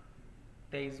of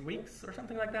days, weeks, or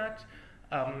something like that.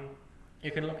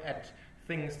 You can look at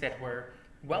things that were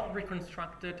well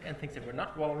reconstructed and things that were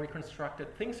not well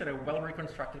reconstructed. Things that are well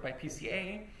reconstructed by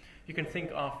PCA, you can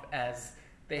think of as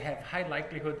they have high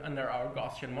likelihood under our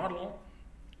Gaussian model,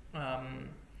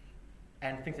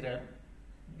 and things that are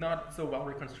not so well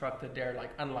reconstructed, they're like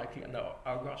unlikely under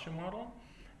our Gaussian model.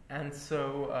 And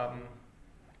so,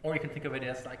 or you can think of it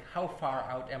as like, how far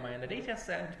out am I in the data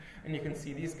set? And you can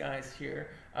see these guys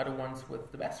here are the ones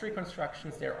with the best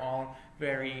reconstructions. They're all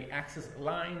very axis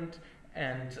aligned,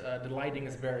 and the lighting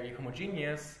is very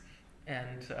homogeneous.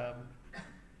 And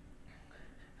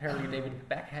apparently David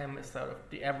Beckham is sort of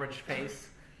the average face.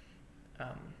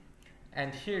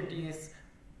 And here these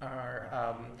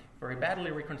are very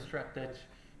badly reconstructed,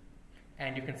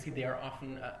 and you can see they are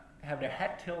often have their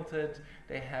head tilted.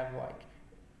 They have like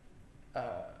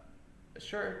a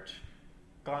shirt,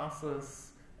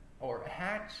 glasses, or a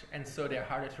hat, and so they're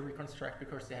harder to reconstruct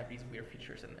because they have these weird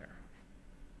features in there.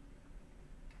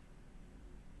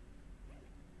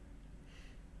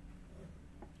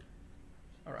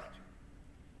 All right.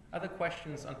 Other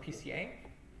questions on PCA?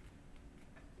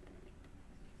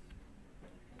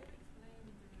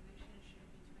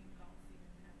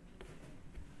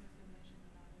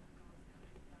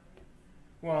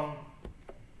 Well,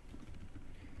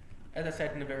 as I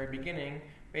said in the very beginning,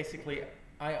 basically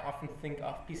I often think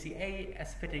of PCA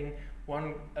as fitting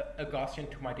a Gaussian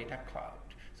to my data cloud.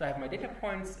 So I have my data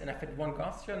points and I fit one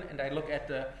Gaussian, and I look at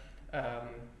the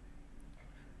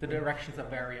directions of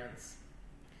variance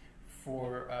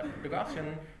for the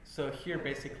Gaussian. So here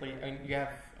basically you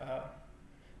have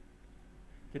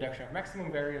the direction of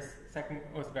maximum variance, second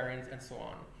most variance, and so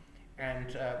on.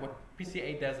 And what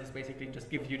PCA does is basically just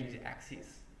gives you these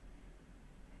axes.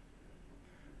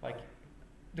 Like,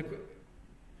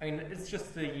 it's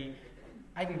just the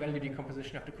eigenvalue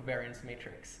decomposition of the covariance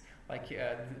matrix. Like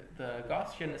the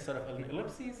Gaussian is sort of an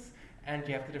ellipses, and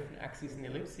you have the different axes in the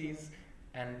ellipses,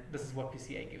 and this is what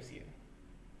PCA gives you.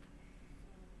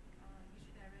 Each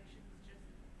direction is just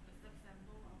a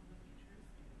subsample of the features.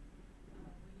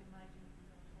 We imagine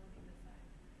holding the side.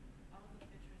 All the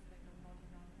features like a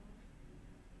multi-normal Gaussian.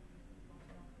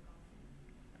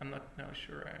 I'm not now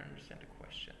sure I understand the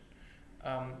question.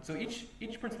 So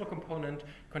each principal component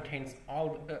contains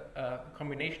a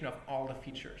combination of all the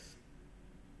features.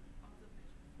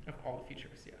 Of all the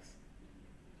features, yes.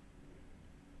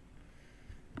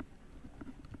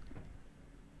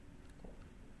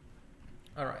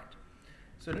 All right.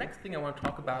 So the next thing I want to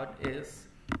talk about is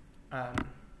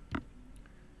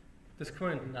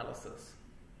discriminant analysis.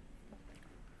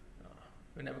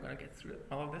 We're never going to get through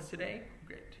all of this today.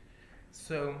 Great.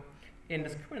 So in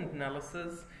discriminant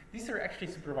analysis, these are actually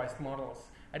supervised models.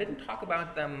 I didn't talk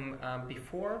about them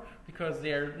before because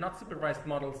they're not supervised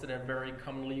models that are very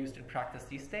commonly used in practice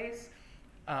these days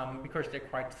because they're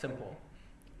quite simple.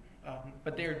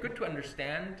 But they're good to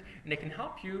understand, and they can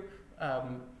help you,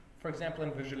 for example,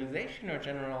 in visualization or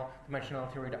general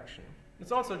dimensionality reduction.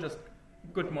 It's also just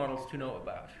good models to know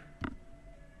about.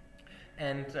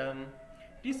 And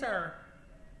these are,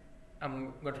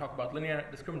 I'm going to talk about linear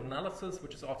discriminant analysis,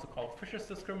 which is also called Fisher's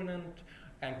discriminant,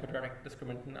 and quadratic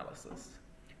discriminant analysis.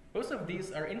 Both of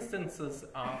these are instances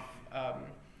of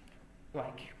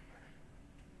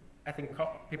I think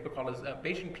people call this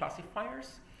Bayesian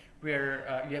classifiers,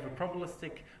 where you have a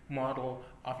probabilistic model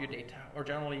of your data, or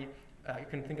generally you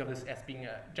can think of this as being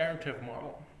a generative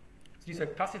model. So these are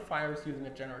classifiers using a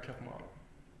generative model.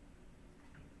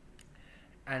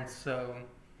 And so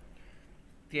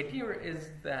the idea is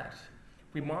that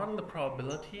we model the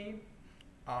probability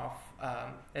of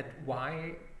that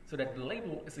y, so that the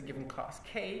label is a given class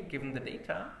k given the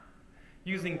data,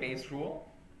 using Bayes' rule.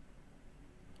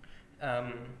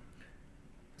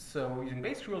 So using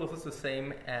Bayes' rule, this is the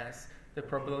same as the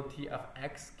probability of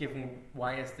x given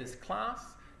y as this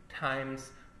class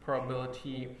times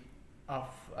probability of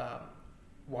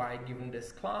y given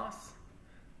this class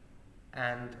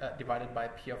and divided by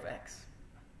p of x.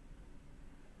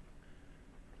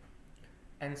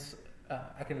 And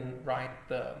I can write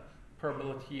the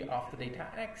probability of the data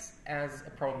x as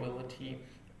a probability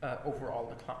over all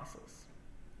the classes.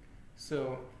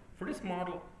 So for this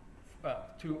model,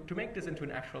 to make this into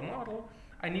an actual model,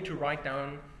 I need to write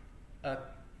down a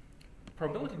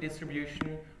probability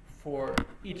distribution for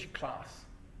each class.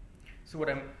 So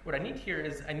what I need here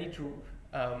is I need to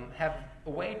have a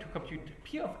way to compute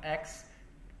p of x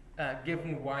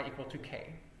given y equal to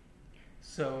k.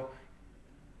 So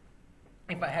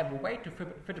if I have a way to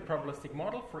fit a probabilistic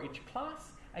model for each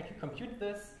class, I can compute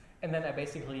this, and then I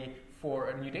basically, for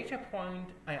a new data point,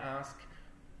 I ask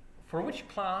for which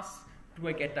class do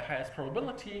I get the highest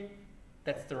probability?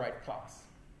 That's the right class.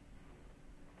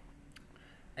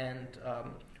 And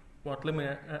what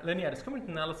linear discriminant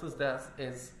analysis does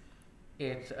is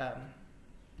it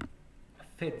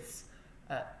fits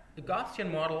a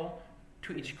Gaussian model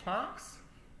to each class,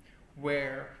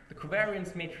 where the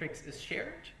covariance matrix is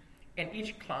shared, and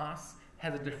each class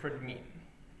has a different mean.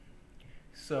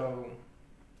 So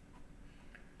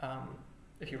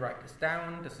if you write this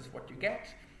down, this is what you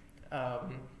get.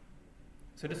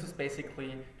 So this is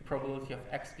basically the probability of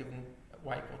x given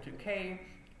y equal to k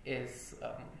is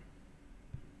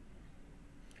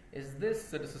this.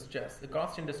 So this is just a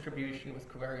Gaussian distribution with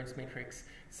covariance matrix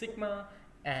sigma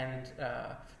and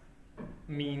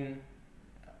mean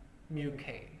mu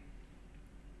k.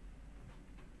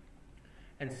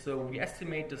 And so we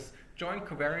estimate this joint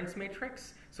covariance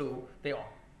matrix. So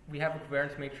we have a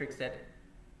covariance matrix that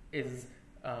is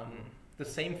the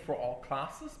same for all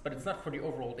classes, but it's not for the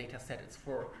overall data set, it's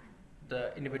for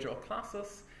the individual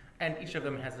classes, and each of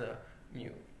them has a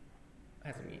mean.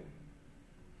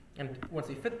 And once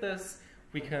we fit this,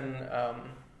 we can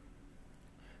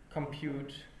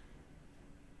compute,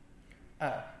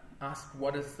 ask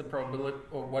what is the probability,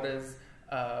 or what is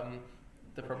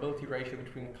the probability ratio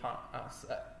between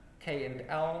k and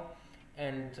l,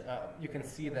 and you can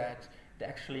see that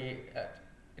actually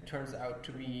it turns out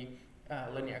to be a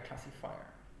linear classifier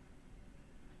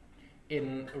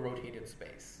in a rotated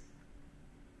space.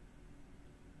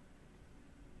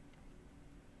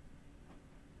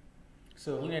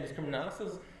 So linear discriminant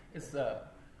analysis is a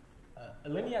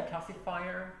linear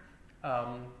classifier.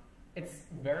 It's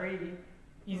very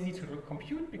easy to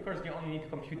compute because you only need to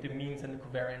compute the means and the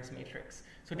covariance matrix.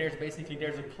 So there's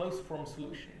a closed form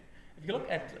solution. If you look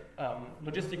at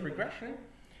logistic regression,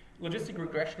 we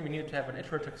need to have an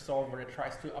iterative solver that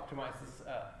tries to optimize this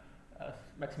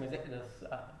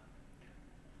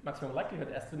maximum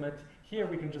likelihood estimate. Here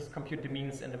we can just compute the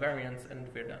means and the variance and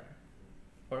we're done,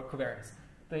 or covariance.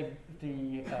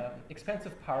 The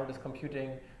expensive part is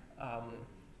computing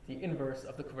the inverse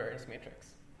of the covariance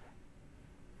matrix.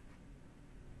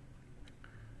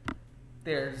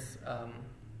 There's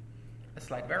a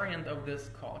slight variant of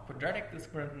this called quadratic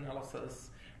discriminant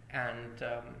analysis, and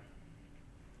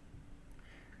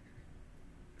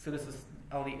so this is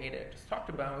LDA that I just talked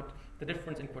about. The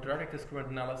difference in quadratic discriminant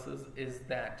analysis is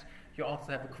that you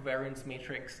also have a covariance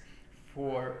matrix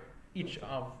for each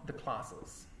of the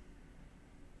classes.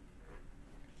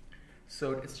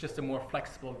 So it's just a more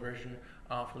flexible version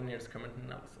of linear discriminant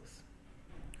analysis.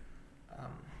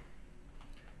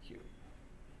 Here.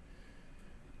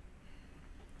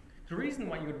 The reason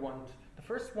why you would want the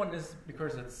first one is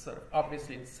because it's sort of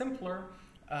obviously it's simpler.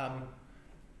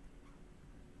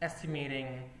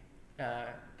 Estimating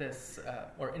this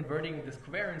or inverting this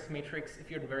covariance matrix,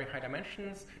 if you're in very high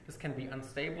dimensions, this can be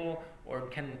unstable or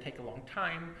can take a long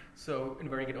time. So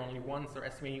inverting it only once or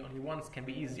estimating only once can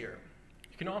be easier.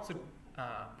 You can also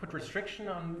put restriction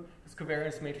on this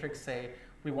covariance matrix, say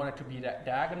we want it to be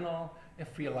diagonal.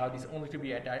 If we allow these only to be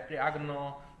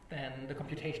diagonal, then the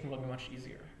computation will be much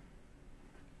easier.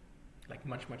 Like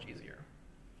much easier.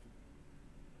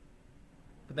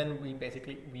 But then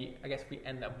I guess we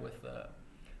end up with a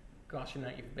Gaussian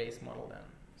naive Bayes model then.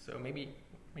 So maybe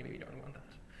we don't want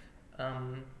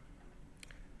that.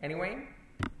 Anyway,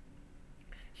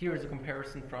 Here is a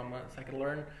comparison from a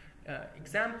scikit-learn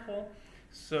example.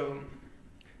 So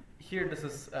here this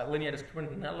is linear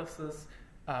discriminant analysis.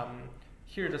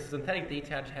 Here this synthetic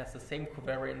data has the same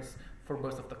covariance for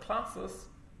both of the classes.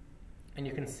 And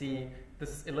you can see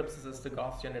this ellipsis is the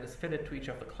Gaussian that is fitted to each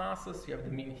of the classes. You have the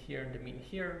mean here and the mean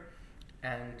here.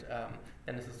 And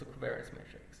then this is the covariance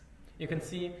matrix. You can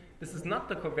see this is not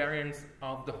the covariance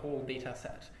of the whole data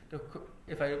set.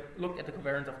 If I look at the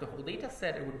covariance of the whole data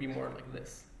set, it would be more like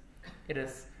this. It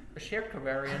is a shared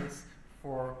covariance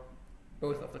for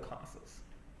both of the classes.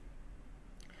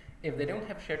 If they don't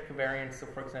have shared covariance, so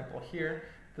for example here,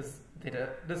 this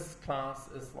class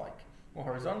is like more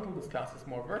horizontal, this class is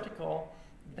more vertical,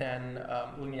 then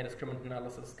linear discriminant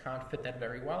analysis can't fit that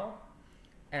very well.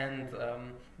 And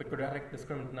but quadratic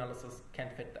discriminant analysis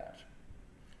can't fit that.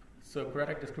 So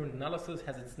quadratic discriminant analysis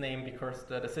has its name because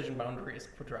the decision boundary is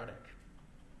quadratic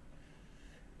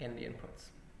in the inputs.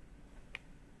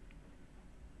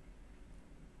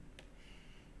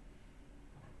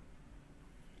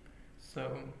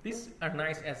 So these are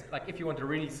nice as, like, if you want a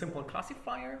really simple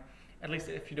classifier, at least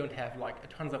if you don't have like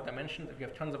tons of dimensions. If you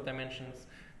have tons of dimensions,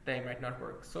 they might not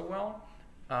work so well.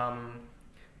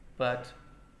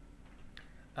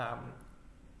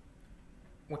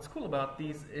 What's cool about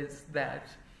these is that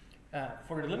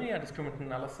for the linear discriminant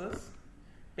analysis,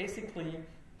 basically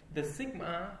the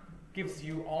sigma gives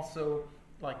you also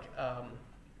like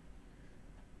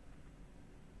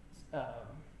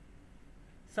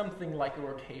something like a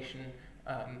rotation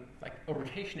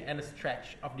and a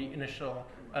stretch of the initial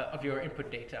of your input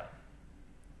data.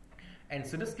 And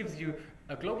so this gives you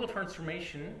a global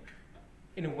transformation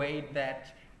in a way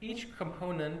that each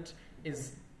component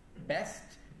is best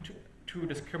to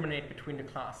discriminate between the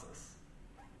classes.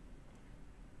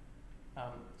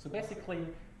 So basically,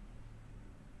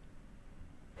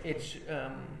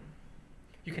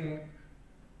 you can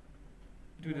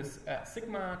do this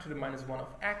sigma to the -1 of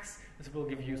x. This will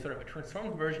give you sort of a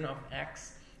transformed version of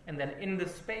x. And then in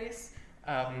this space,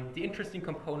 the interesting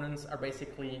components are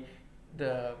basically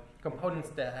the components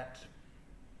that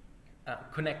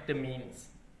connect the means.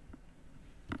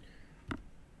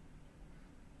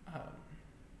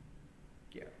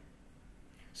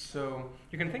 So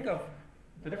you can think of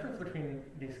the difference between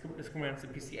the discriminants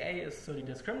and PCA is, so the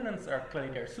discriminants are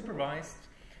clearly they're supervised.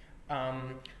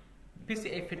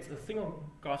 PCA fits a single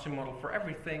Gaussian model for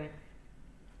everything.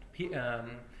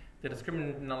 The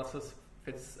discriminant analysis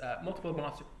fits multiple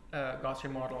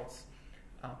Gaussian models,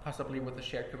 possibly with a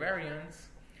shared covariance.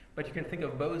 But you can think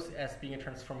of both as being a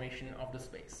transformation of the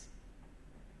space.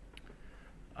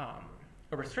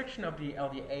 A restriction of the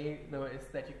LDA, though, is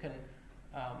that you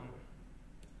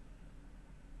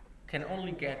can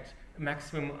only get a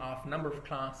maximum of number of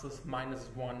classes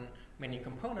 -1 many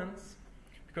components,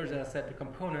 because as I said, the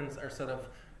components are sort of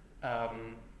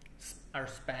are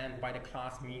spanned by the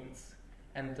class means,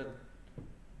 and the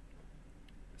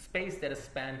space that is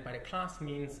spanned by the class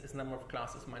means is number of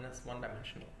classes -1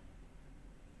 dimensional.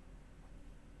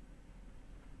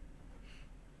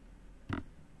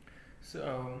 So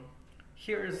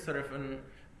here is sort of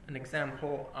an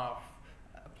example of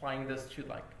applying this to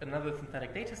like another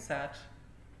synthetic data set.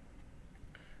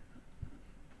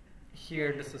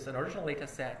 Here, this is an original data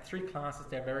set, 3 classes,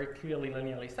 they're very clearly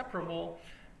linearly separable.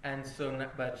 And so,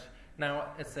 but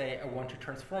now let's say I want to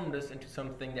transform this into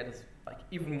something that is like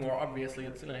even more obviously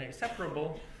it's linearly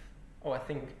separable. Oh,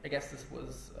 I guess this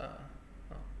was,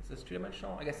 is this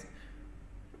 2-dimensional? I guess,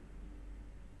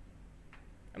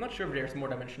 I'm not sure if there's more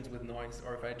dimensions with noise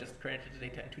or if I just created the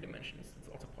data in 2 dimensions. It's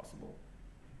also possible.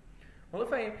 Well,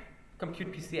 if I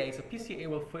compute PCA, so PCA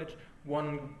will fit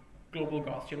one global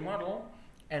Gaussian model,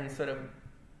 and sort of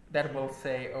that will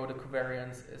say, oh, the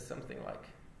covariance is something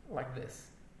like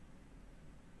this,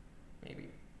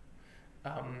 maybe.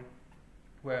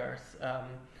 Whereas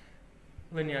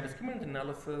linear discriminant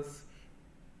analysis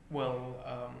will,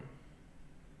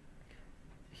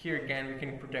 here again we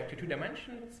can project to 2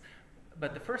 dimensions,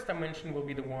 but the first dimension will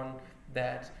be the one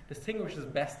that distinguishes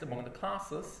best among the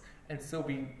classes, and so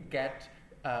we get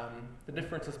the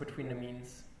differences between the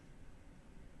means.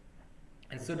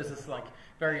 And so this is like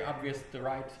very obvious the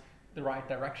right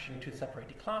direction to separate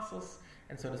the classes,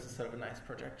 and so this is sort of a nice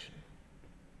projection.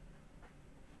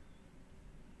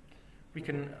 We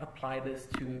can apply this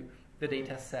to the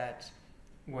data set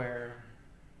where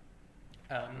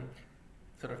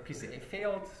sort of PCA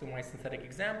failed, so my synthetic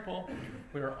example,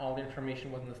 where all the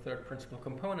information was in the third principal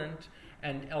component,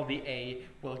 and LDA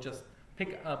will just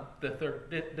pick up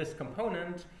this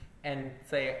component and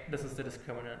say this is the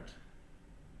discriminant.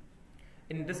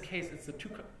 In this case, it's a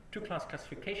two-class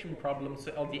classification problem,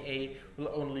 so LDA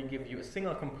will only give you a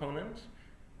single component,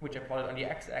 which I plotted on the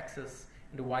x-axis,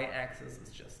 and the y-axis is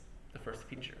just the first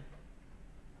feature,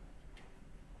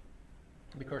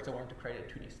 because I want to create a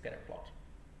 2D scatter plot.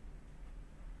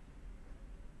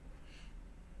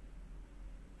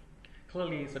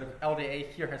 Clearly, sort of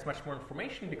LDA here has much more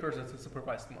information because it's a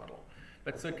supervised model.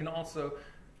 But so it can also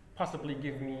possibly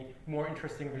give me more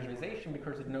interesting visualization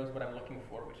because it knows what I'm looking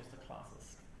for, which is the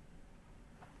classes.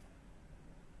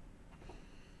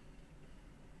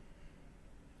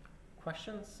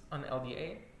 Questions on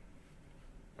LDA?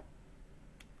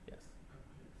 Yes? Could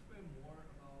you explain more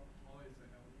about how is the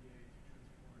LDA to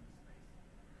transform space?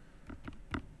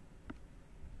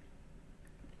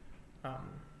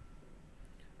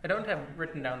 I don't have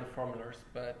written down the formulas,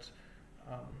 but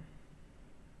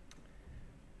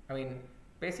I mean,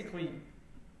 basically,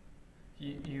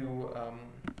 you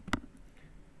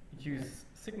use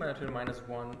sigma to the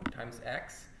 -1 times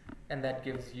x, and that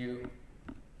gives you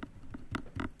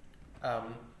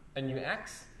a new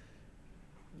x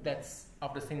that's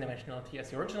of the same dimensionality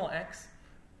as the original x,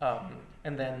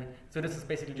 and then, so this is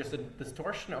basically just a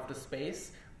distortion of the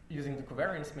space using the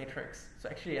covariance matrix. So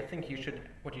actually, I think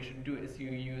what you should do is you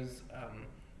use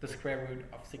the square root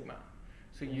of sigma.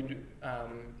 So you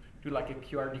do like a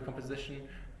QR decomposition.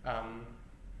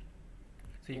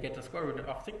 So you get the square root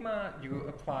of sigma, you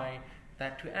apply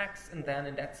that to x, and then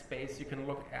in that space you can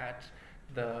look at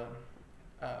the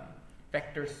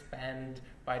vector spanned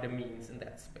by the means in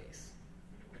that space.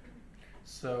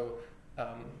 So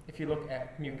if you look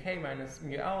at mu k minus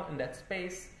mu l in that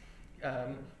space,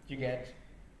 you get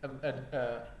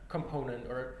a component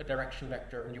or a direction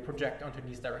vector, and you project onto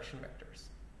these direction vectors.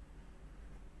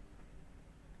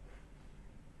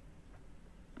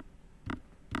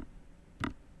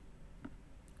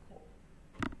 Cool.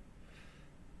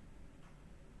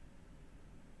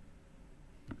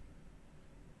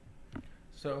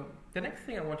 So the next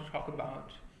thing I want to talk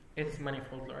about is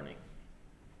manifold learning.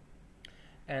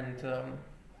 And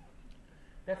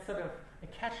that's sort of a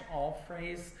catch-all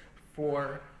phrase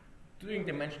for doing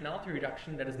dimensionality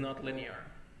reduction that is not linear.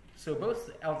 So both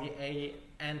LDA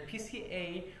and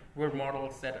PCA were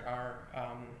models that are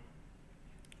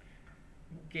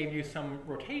gave you some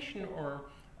rotation or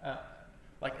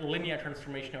like a linear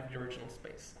transformation of the original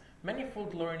space.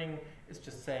 Manifold learning is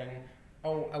just saying,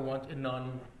 oh, I want a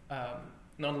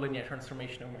non-linear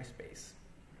transformation of my space.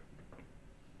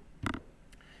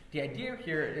 The idea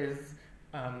here is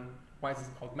why is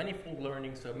this called manifold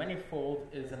learning? So manifold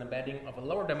is an embedding of a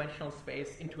lower dimensional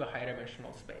space into a higher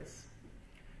dimensional space.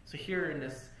 So here in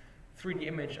this 3D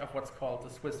image of what's called the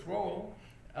Swiss roll,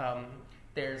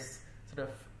 there's sort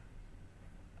of,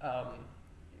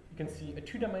 you can see a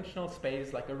 2-dimensional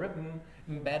space like a ribbon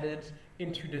embedded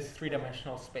into this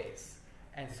 3-dimensional space.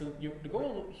 And so the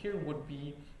goal here would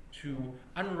be to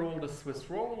unroll the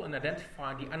Swiss roll and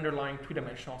identify the underlying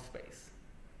 2-dimensional space.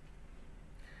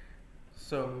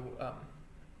 So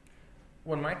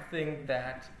one might think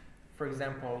that, for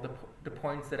example, the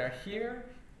points that are here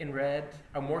in red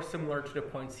are more similar to the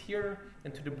points here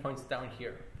than to the points down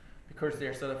here, because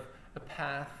there's sort of a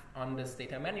path on this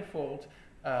data manifold,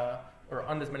 or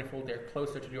on this manifold they're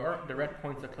closer to the red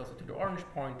points are closer to the orange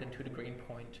point than to the green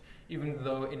point, even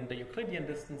though in the Euclidean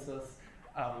distances,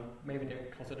 maybe they're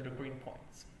closer to the green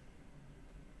points.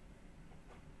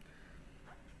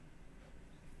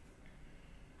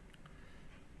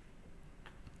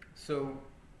 So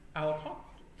I'll talk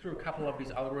through a couple of these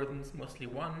algorithms, mostly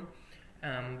one,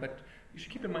 but you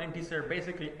should keep in mind these are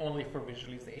basically only for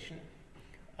visualization.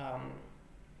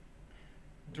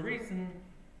 The reason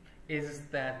is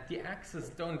that the axes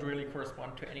don't really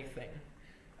correspond to anything.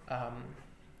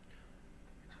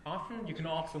 Often you can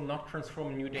also not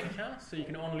transform new data, so you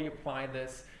can only apply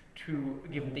this to a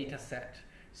given data set.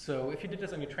 So if you did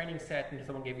this on your training set and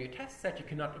someone gave you a test set, you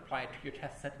cannot apply it to your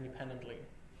test set independently.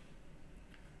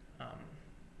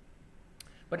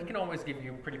 But it can always give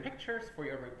you pretty pictures for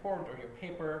your report or your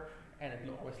paper, and it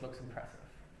always looks impressive.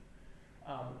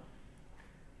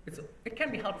 It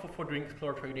can be helpful for doing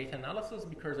exploratory data analysis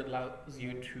because it allows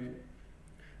you to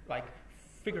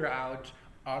figure out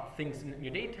odd things in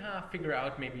your data,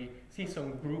 see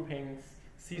some groupings,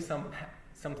 see some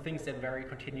things that vary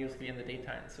continuously in the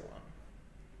data, and so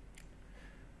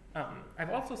on.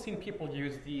 I've also seen people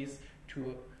use these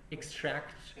to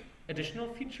extract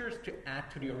additional features to add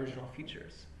to the original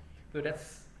features. So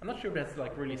I'm not sure if that's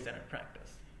really standard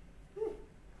practice.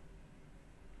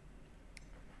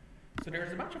 So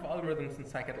there's a bunch of algorithms in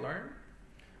scikit-learn.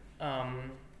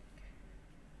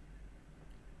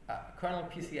 Kernel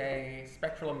PCA,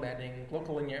 spectral embedding,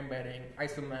 local linear embedding,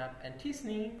 isomap, and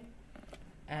t-SNE.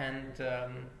 And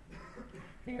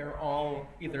they are all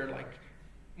either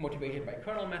motivated by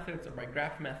kernel methods or by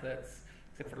graph methods,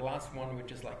 except for the last one,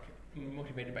 which is like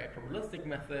motivated by a probabilistic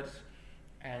method.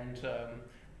 And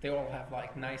they all have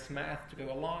like nice math to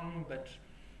go along, but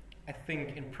I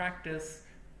think in practice,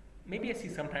 maybe I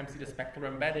sometimes see the spectral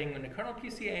embedding in the kernel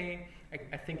PCA.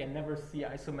 I think I never see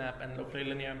isomap and locally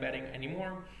linear embedding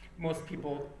anymore. Most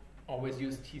people always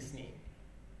use t-SNE.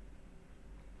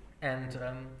 And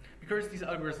because these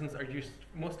algorithms are used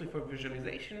mostly for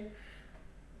visualization,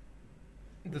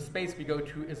 the space we go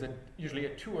to is usually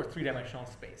a 2 or 3 dimensional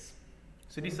space.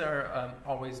 So these are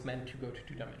always meant to go to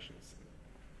 2 dimensions,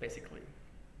 basically.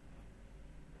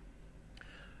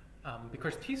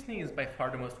 Because t-SNE is by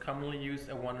far the most commonly used,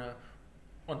 I want to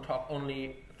talk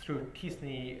only through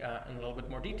t-SNE in a little bit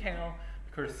more detail,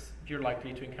 because you're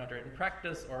likely to encounter it in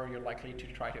practice, or you're likely to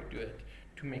try to do it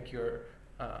to make your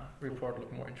report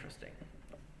look more interesting.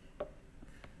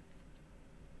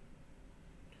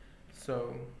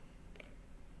 So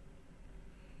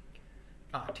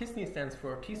t-SNE stands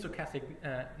for t-stochastic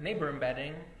neighbor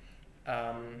embedding,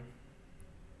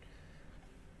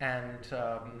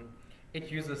 it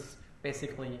uses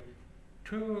basically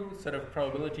 2 sort of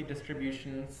probability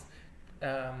distributions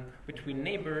between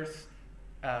neighbors.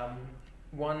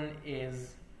 One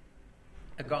is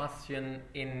a Gaussian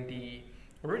in the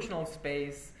original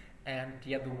space, and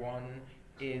the other one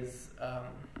is a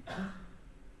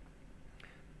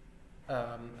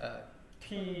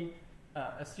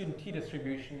student t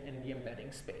distribution in the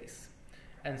embedding space.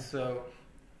 And so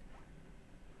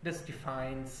this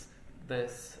defines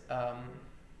this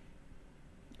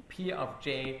P of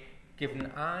j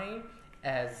given I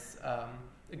as a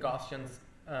Gaussian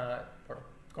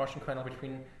kernel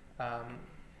between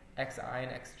xi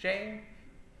and xj,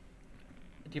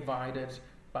 divided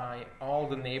by all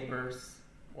the neighbors,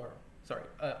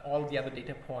 all the other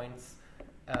data points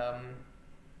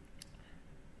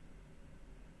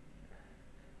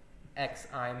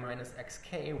xi minus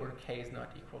xk, where k is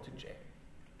not equal to j.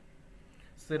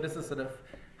 So this is sort of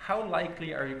how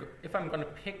likely are you, if I'm going to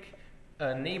pick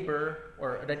a neighbor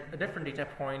or a different data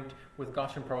point with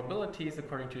Gaussian probabilities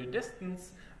according to the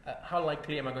distance, how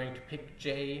likely am I going to pick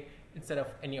j instead of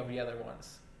any of the other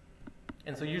ones?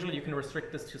 And so usually you can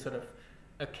restrict this to sort of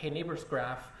a k-neighbors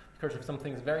graph, because if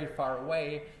something is very far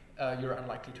away, you're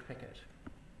unlikely to pick it.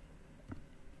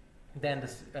 Then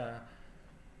this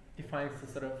defines the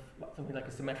sort of something like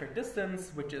a symmetric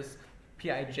distance, which is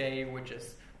Pij, which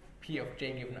is P of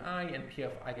j given I and P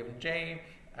of I given j,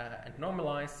 and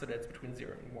normalized, so that's between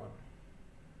 0 and 1.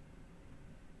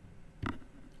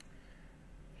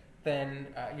 Then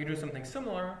you do something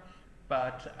similar,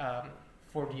 but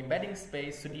for the embedding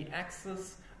space, so the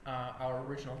x's are our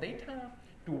original data,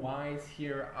 the y's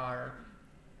here are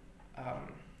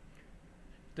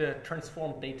the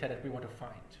transformed data that we want to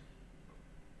find.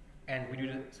 And we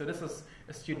do so this is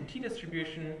a student t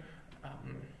distribution,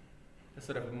 a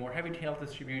sort of a more heavy-tailed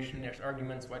distribution. There's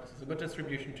arguments why this is a good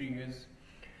distribution to use.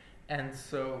 And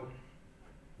so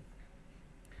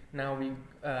now we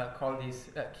call these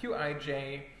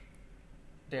Qij.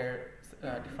 They're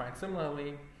defined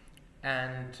similarly.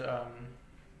 And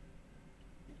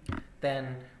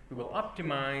then we will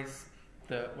optimize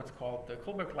what's called the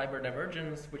Kohlberg-Leiber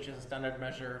divergence, which is a standard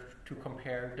measure to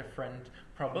compare different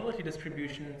probability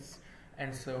distributions.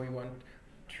 And so we want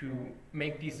to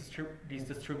make these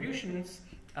distributions,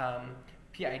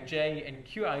 Pij and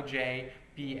Qij,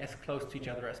 be as close to each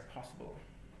other as possible.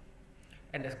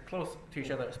 And as close to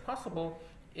each other as possible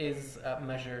is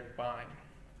measured by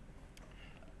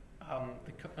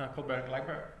the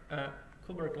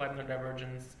Kohlberg-Leibniz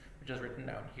divergence, which is written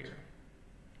down here.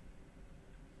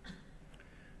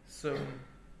 So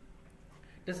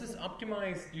this is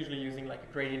optimized usually using like a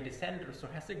gradient descent or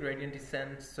stochastic gradient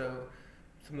descent, so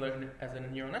similar as in a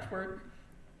neural network.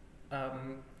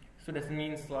 So this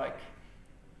means like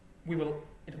it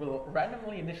will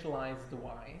randomly initialize the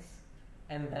y's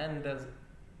and then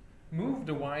move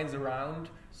the y's around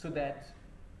so that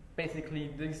basically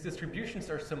these distributions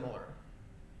are similar.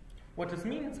 What this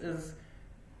means is,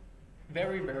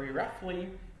 very, very roughly,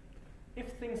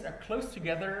 if things are close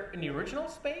together in the original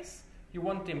space, you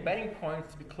want the embedding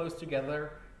points to be close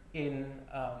together in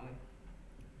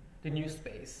the new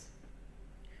space.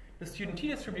 The student t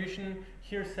distribution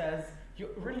here says you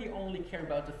really only care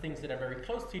about the things that are very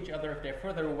close to each other. If they're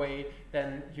further away,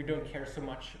 then you don't care so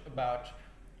much about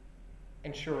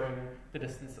ensuring the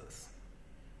distances.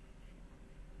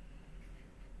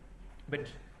 But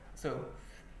so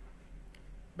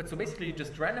basically you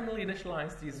just randomly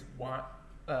initialize these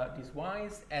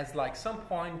y's as like some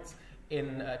points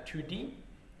in 2D,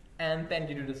 and then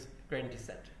you do this gradient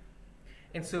descent.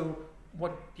 And so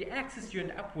what the axes you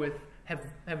end up with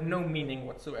have no meaning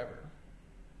whatsoever.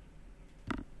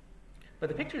 But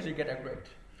the pictures you get are great.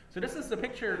 So this is the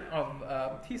picture of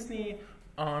t-SNE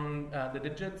on the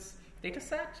digits data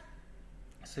set.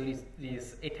 So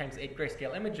these 8x8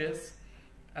 grayscale images.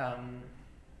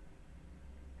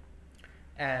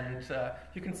 And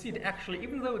you can see that actually,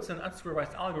 even though it's an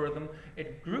unsupervised algorithm,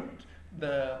 it grouped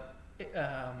the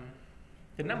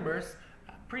numbers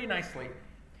pretty nicely.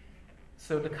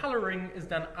 So the coloring is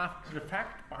done after the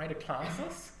fact by the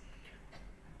classes,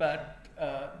 but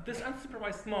this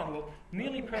unsupervised model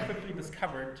nearly perfectly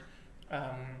discovered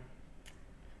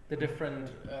the different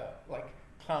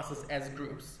classes as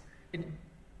groups.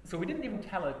 So we didn't even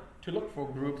tell it to look for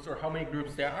groups or how many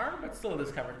groups there are, but still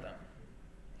discovered them.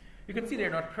 You can see they're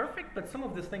not perfect, but some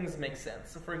of these things make sense.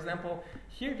 So for example,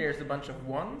 here there's a bunch of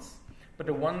ones, but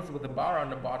the ones with the bar on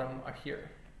the bottom are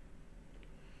here.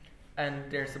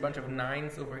 And there's a bunch of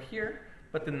nines over here,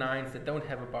 but the nines that don't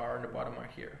have a bar on the bottom are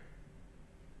here.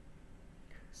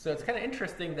 So it's kind of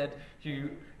interesting that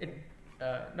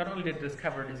not only did it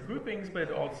discover these groupings, but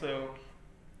it also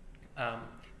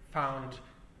found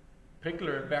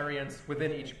particular variants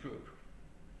within each group.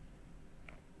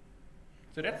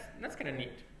 So that's kind of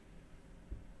neat.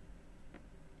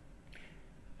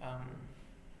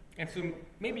 And so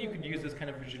maybe you could use this kind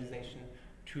of visualization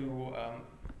to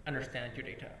understand your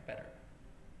data better.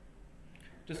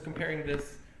 Just comparing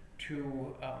this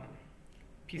to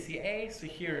PCA. So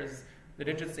here is the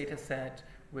digits data set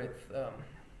with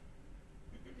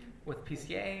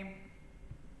PCA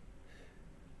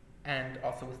and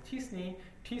also with t-SNE.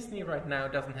 t-SNE right now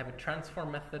doesn't have a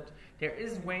transform method. There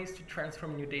is ways to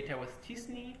transform new data with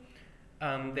t-SNE.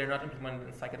 They're not implemented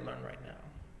in scikit-learn right now.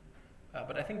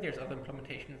 But I think there's other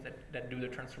implementations that do the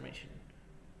transformation.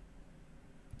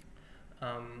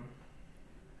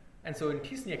 And so in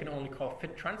t-SNE I can only call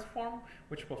fit transform,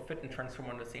 which will fit and transform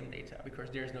on the same data because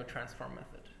there is no transform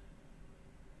method.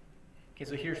 Okay,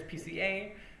 so here's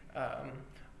PCA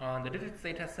on the digits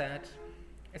data set.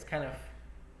 It's kind of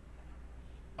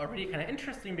already kind of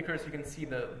interesting because you can see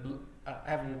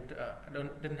I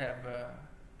didn't have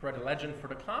provided a legend for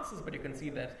the classes, but you can see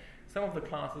that some of the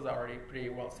classes are already pretty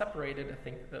well separated. I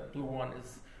think the blue one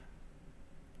is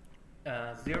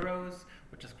zeros,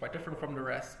 which is quite different from the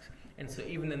rest. And so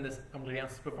even in this completely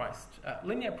unsupervised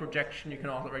linear projection, you can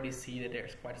already see that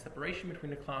there's quite a separation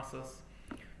between the classes.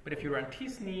 But if you run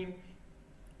t-SNE,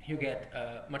 you get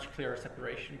a much clearer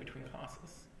separation between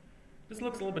classes. This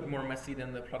looks a little bit more messy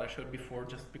than the plot I showed before,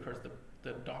 just because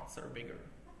the dots are bigger.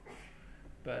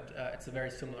 But it's a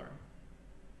very similar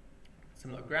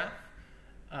graph.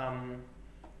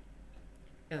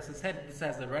 As I said, this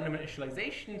has a random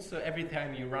initialization, so every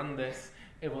time you run this,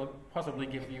 it will possibly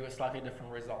give you a slightly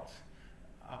different result.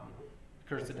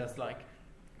 Because it does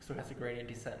has a gradient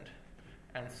descent.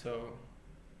 And so,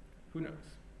 who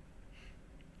knows?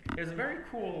 There's a very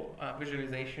cool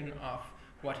visualization of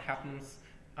what happens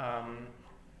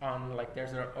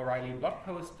there's an O'Reilly blog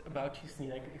post about t-SNE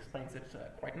that explains it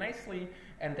quite nicely,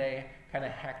 and they kind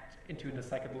of hacked into the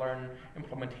scikit-learn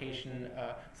implementation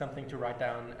something to write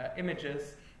down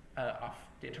images of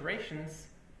the iterations.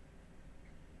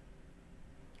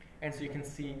 And so you can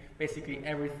see basically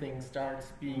everything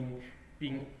starts being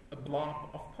a blob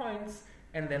of points,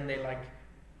 and then they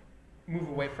move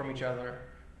away from each other.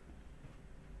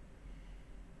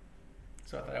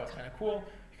 So I thought that was kind of cool.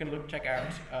 You can check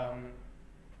out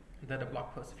the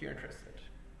blog post if you're interested.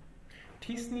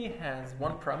 t-SNE has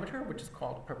one parameter, which is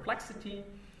called perplexity,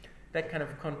 that kind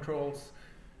of controls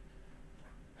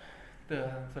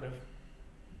the sort of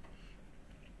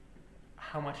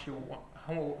how much you want,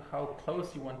 how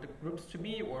close you want the groups to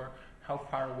be, or how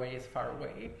far away is far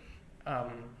away.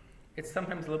 It's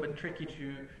sometimes a little bit tricky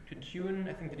to tune.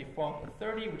 I think the default is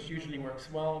 30, which usually works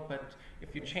well, but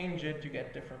if you change it, you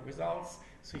get different results.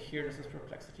 So here this is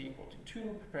perplexity equal to 2,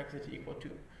 perplexity equal to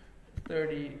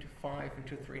 30, to 5, and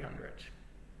to 300.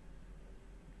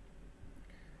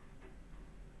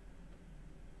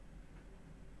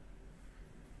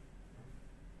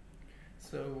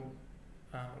 So,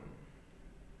 1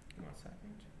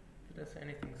 second. Did I say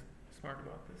anything smart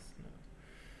about this?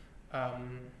 No.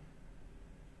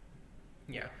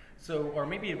 Yeah. So, or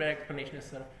maybe a better explanation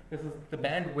is this is the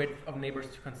bandwidth of neighbors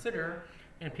to consider,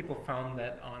 and people found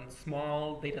that on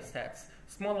small data sets,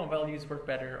 smaller values work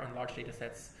better. On large data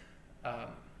sets,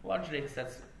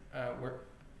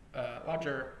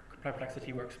 larger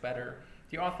perplexity works better.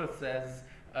 The author says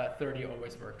 30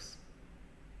 always works.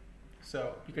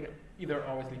 So you can either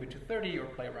always leave it to 30 or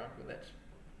play around with it.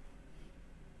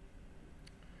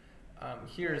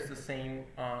 Here's the same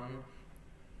on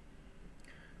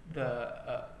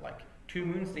the 2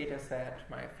 moons data set,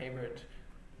 my favorite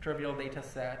trivial data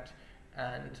set,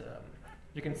 and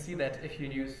you can see that if you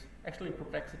use actually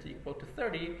perplexity equal to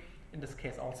 30, in this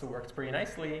case also works pretty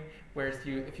nicely, whereas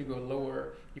if you go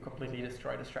lower, you completely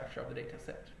destroy the structure of the data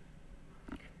set.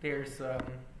 There's, so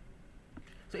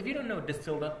if you don't know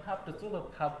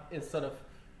Distill.pub is sort of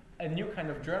a new kind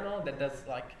of journal that does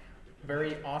like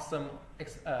very awesome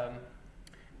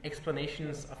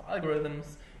explanations of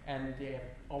algorithms, and they have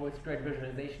always great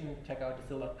visualization. Check out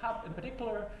Distill.pub in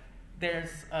particular.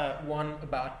 There's one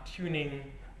about tuning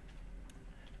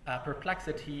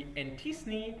perplexity in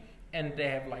t-SNE, and they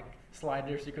have like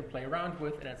sliders you can play around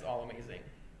with, and it's all amazing.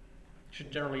 You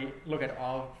should generally look at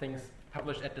all things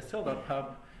published at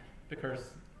Distill.pub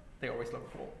because they always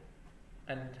look cool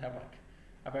and have like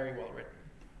a very well written.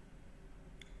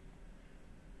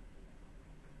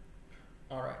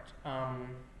 All right.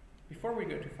 Before we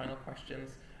go to final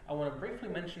questions, I want to briefly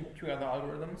mention 2 other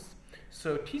algorithms.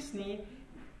 So t-SNE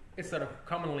is sort of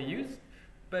commonly used,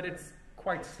 but it's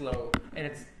quite slow, and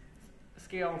it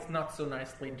scales not so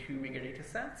nicely to bigger data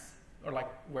sets, or like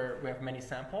where we have many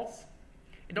samples.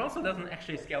 It also doesn't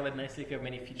actually scale that nicely if you have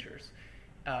many features.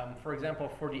 For example,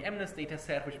 for the MNIST data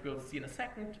set, which we'll see in a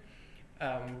second,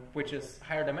 which is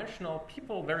higher dimensional,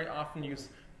 people very often use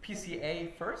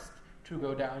PCA first to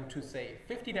go down to, say,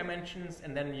 50 dimensions,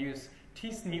 and then use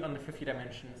t-SNE on the 50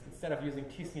 dimensions instead of using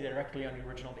t-SNE directly on the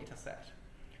original data set.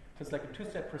 So it's like a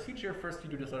 2-step procedure. First, you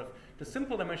do the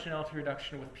simple dimensionality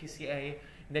reduction with PCA,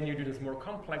 and then you do this more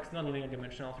complex nonlinear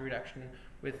dimensionality reduction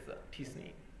with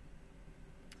t-SNE.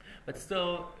 But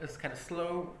still, it's kind of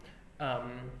slow.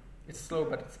 It's slow,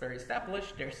 but it's very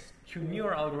established. There's 2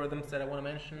 newer algorithms that I want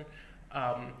to mention.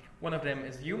 One of them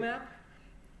is UMAP.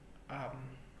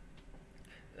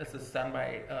 This is done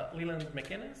by Leland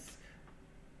McInnes.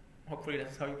 Hopefully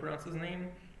that's how you pronounce his name.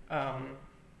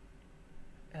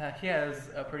 He has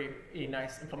a pretty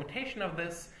nice implementation of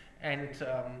this, and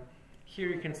here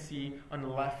you can see on the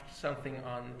left something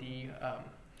on the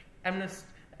MNIST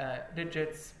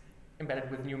digits embedded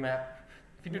with UMAP.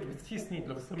 If you do it with t-SNE, it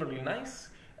looks similarly nice,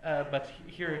 but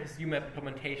here his UMAP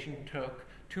implementation took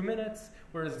 2 minutes,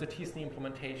 whereas the t-SNE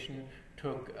implementation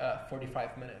took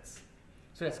 45 minutes.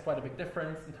 So that's quite a big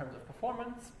difference in terms of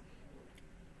performance.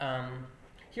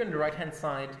 Here on the right-hand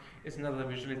side is another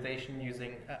visualization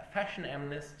using Fashion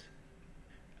MNIST.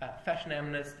 Fashion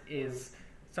MNIST is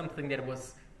something that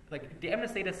was, like, the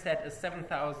MNIST data set is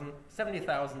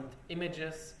 70,000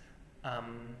 images,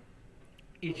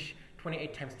 each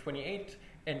 28 times 28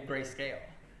 in grayscale.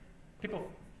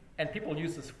 People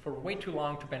use this for way too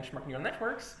long to benchmark neural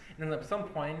networks, and then at some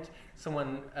point,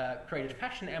 someone created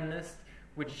Fashion MNIST,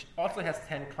 which also has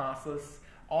 10 classes,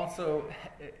 also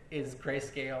is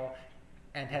grayscale,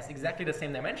 and has exactly the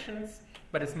same dimensions,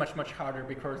 but it's much, much harder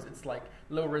because it's like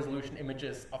low resolution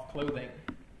images of clothing.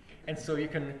 And so you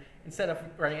can, instead of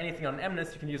running anything on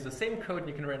MNIST, you can use the same code, and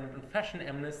you can run it on Fashion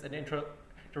MNIST, and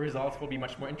the results will be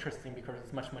much more interesting because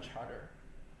it's much, much harder.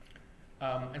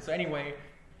 And so anyway,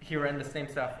 he ran the same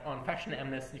stuff on Fashion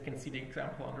MNIST. You can see the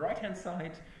example on the right-hand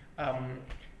side.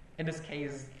 In this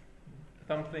case,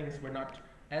 some things were not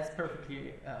as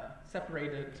perfectly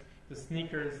separated. The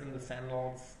sneakers and the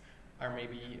sandals are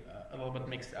maybe a little bit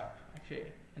mixed up,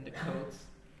 actually, in the codes.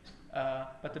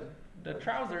 But the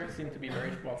trousers seem to be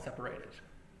very well separated.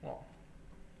 Well,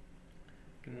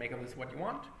 you can make of this what you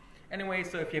want. Anyway,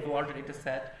 so if you have a larger data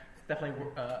set, it's definitely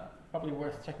probably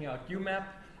worth checking out UMAP.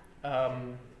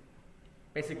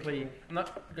 Basically, I'm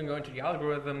not going to go into the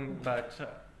algorithm, but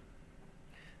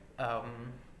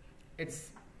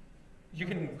you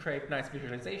can create nice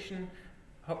visualization,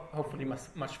 hopefully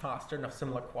much faster and of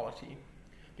similar quality.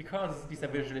 Because these are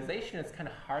visualization, it's kind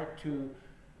of hard to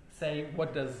say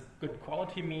what does good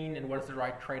quality mean and what is the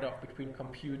right trade-off between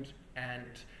compute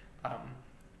and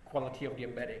quality of the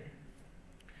embedding.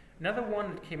 Another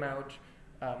one that came out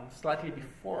slightly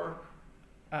before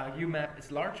UMAP is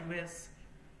LargeViz.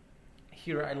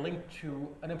 Here I linked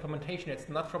to an implementation that's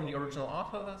not from the original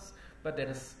authors, but that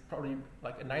is probably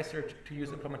like a nicer to use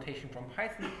implementation from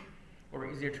Python, or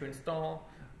easier to install.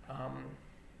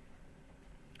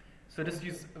 So this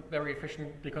uses very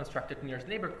efficiently constructed nearest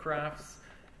neighbor graphs,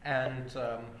 and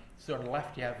so on the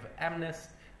left you have MNIST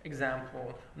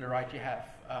example, on the right you have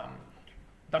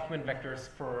document vectors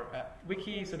for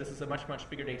wiki. So this is a much, much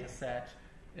bigger data set.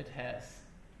 It has,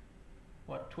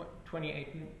 what,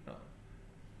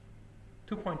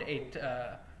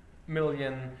 2.8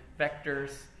 million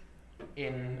vectors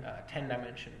in 10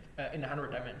 dimensions, in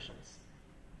 100 dimensions.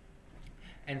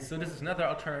 And so this is another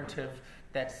alternative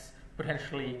that's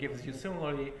potentially gives you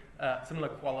similar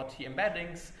quality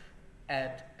embeddings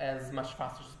at as much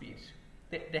faster speed.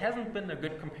 there hasn't been a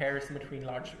good comparison between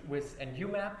large WIS and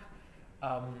UMAP.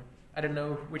 I don't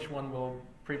know which one will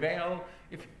prevail.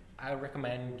 If I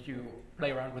recommend you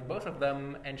play around with both of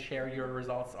them and share your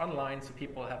results online so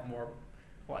people have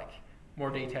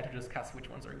more data to discuss which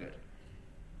ones are good.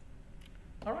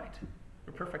 All right,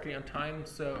 we're perfectly on time.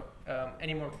 So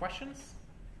any more questions?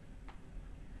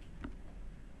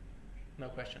 No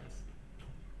questions.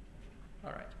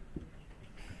 All right.